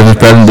secret Christmas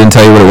present, didn't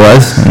tell you what it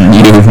was, and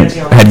you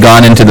had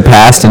gone into the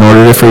past and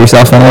ordered it for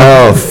yourself anyway?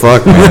 Oh,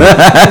 fuck, man.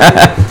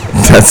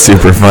 That's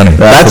super funny.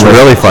 That's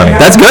really funny.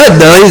 That's good,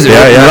 though.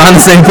 We're on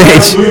the same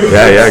page.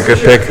 Yeah,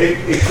 good pick.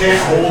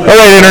 All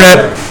right,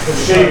 Internet.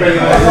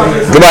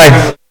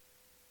 Goodbye.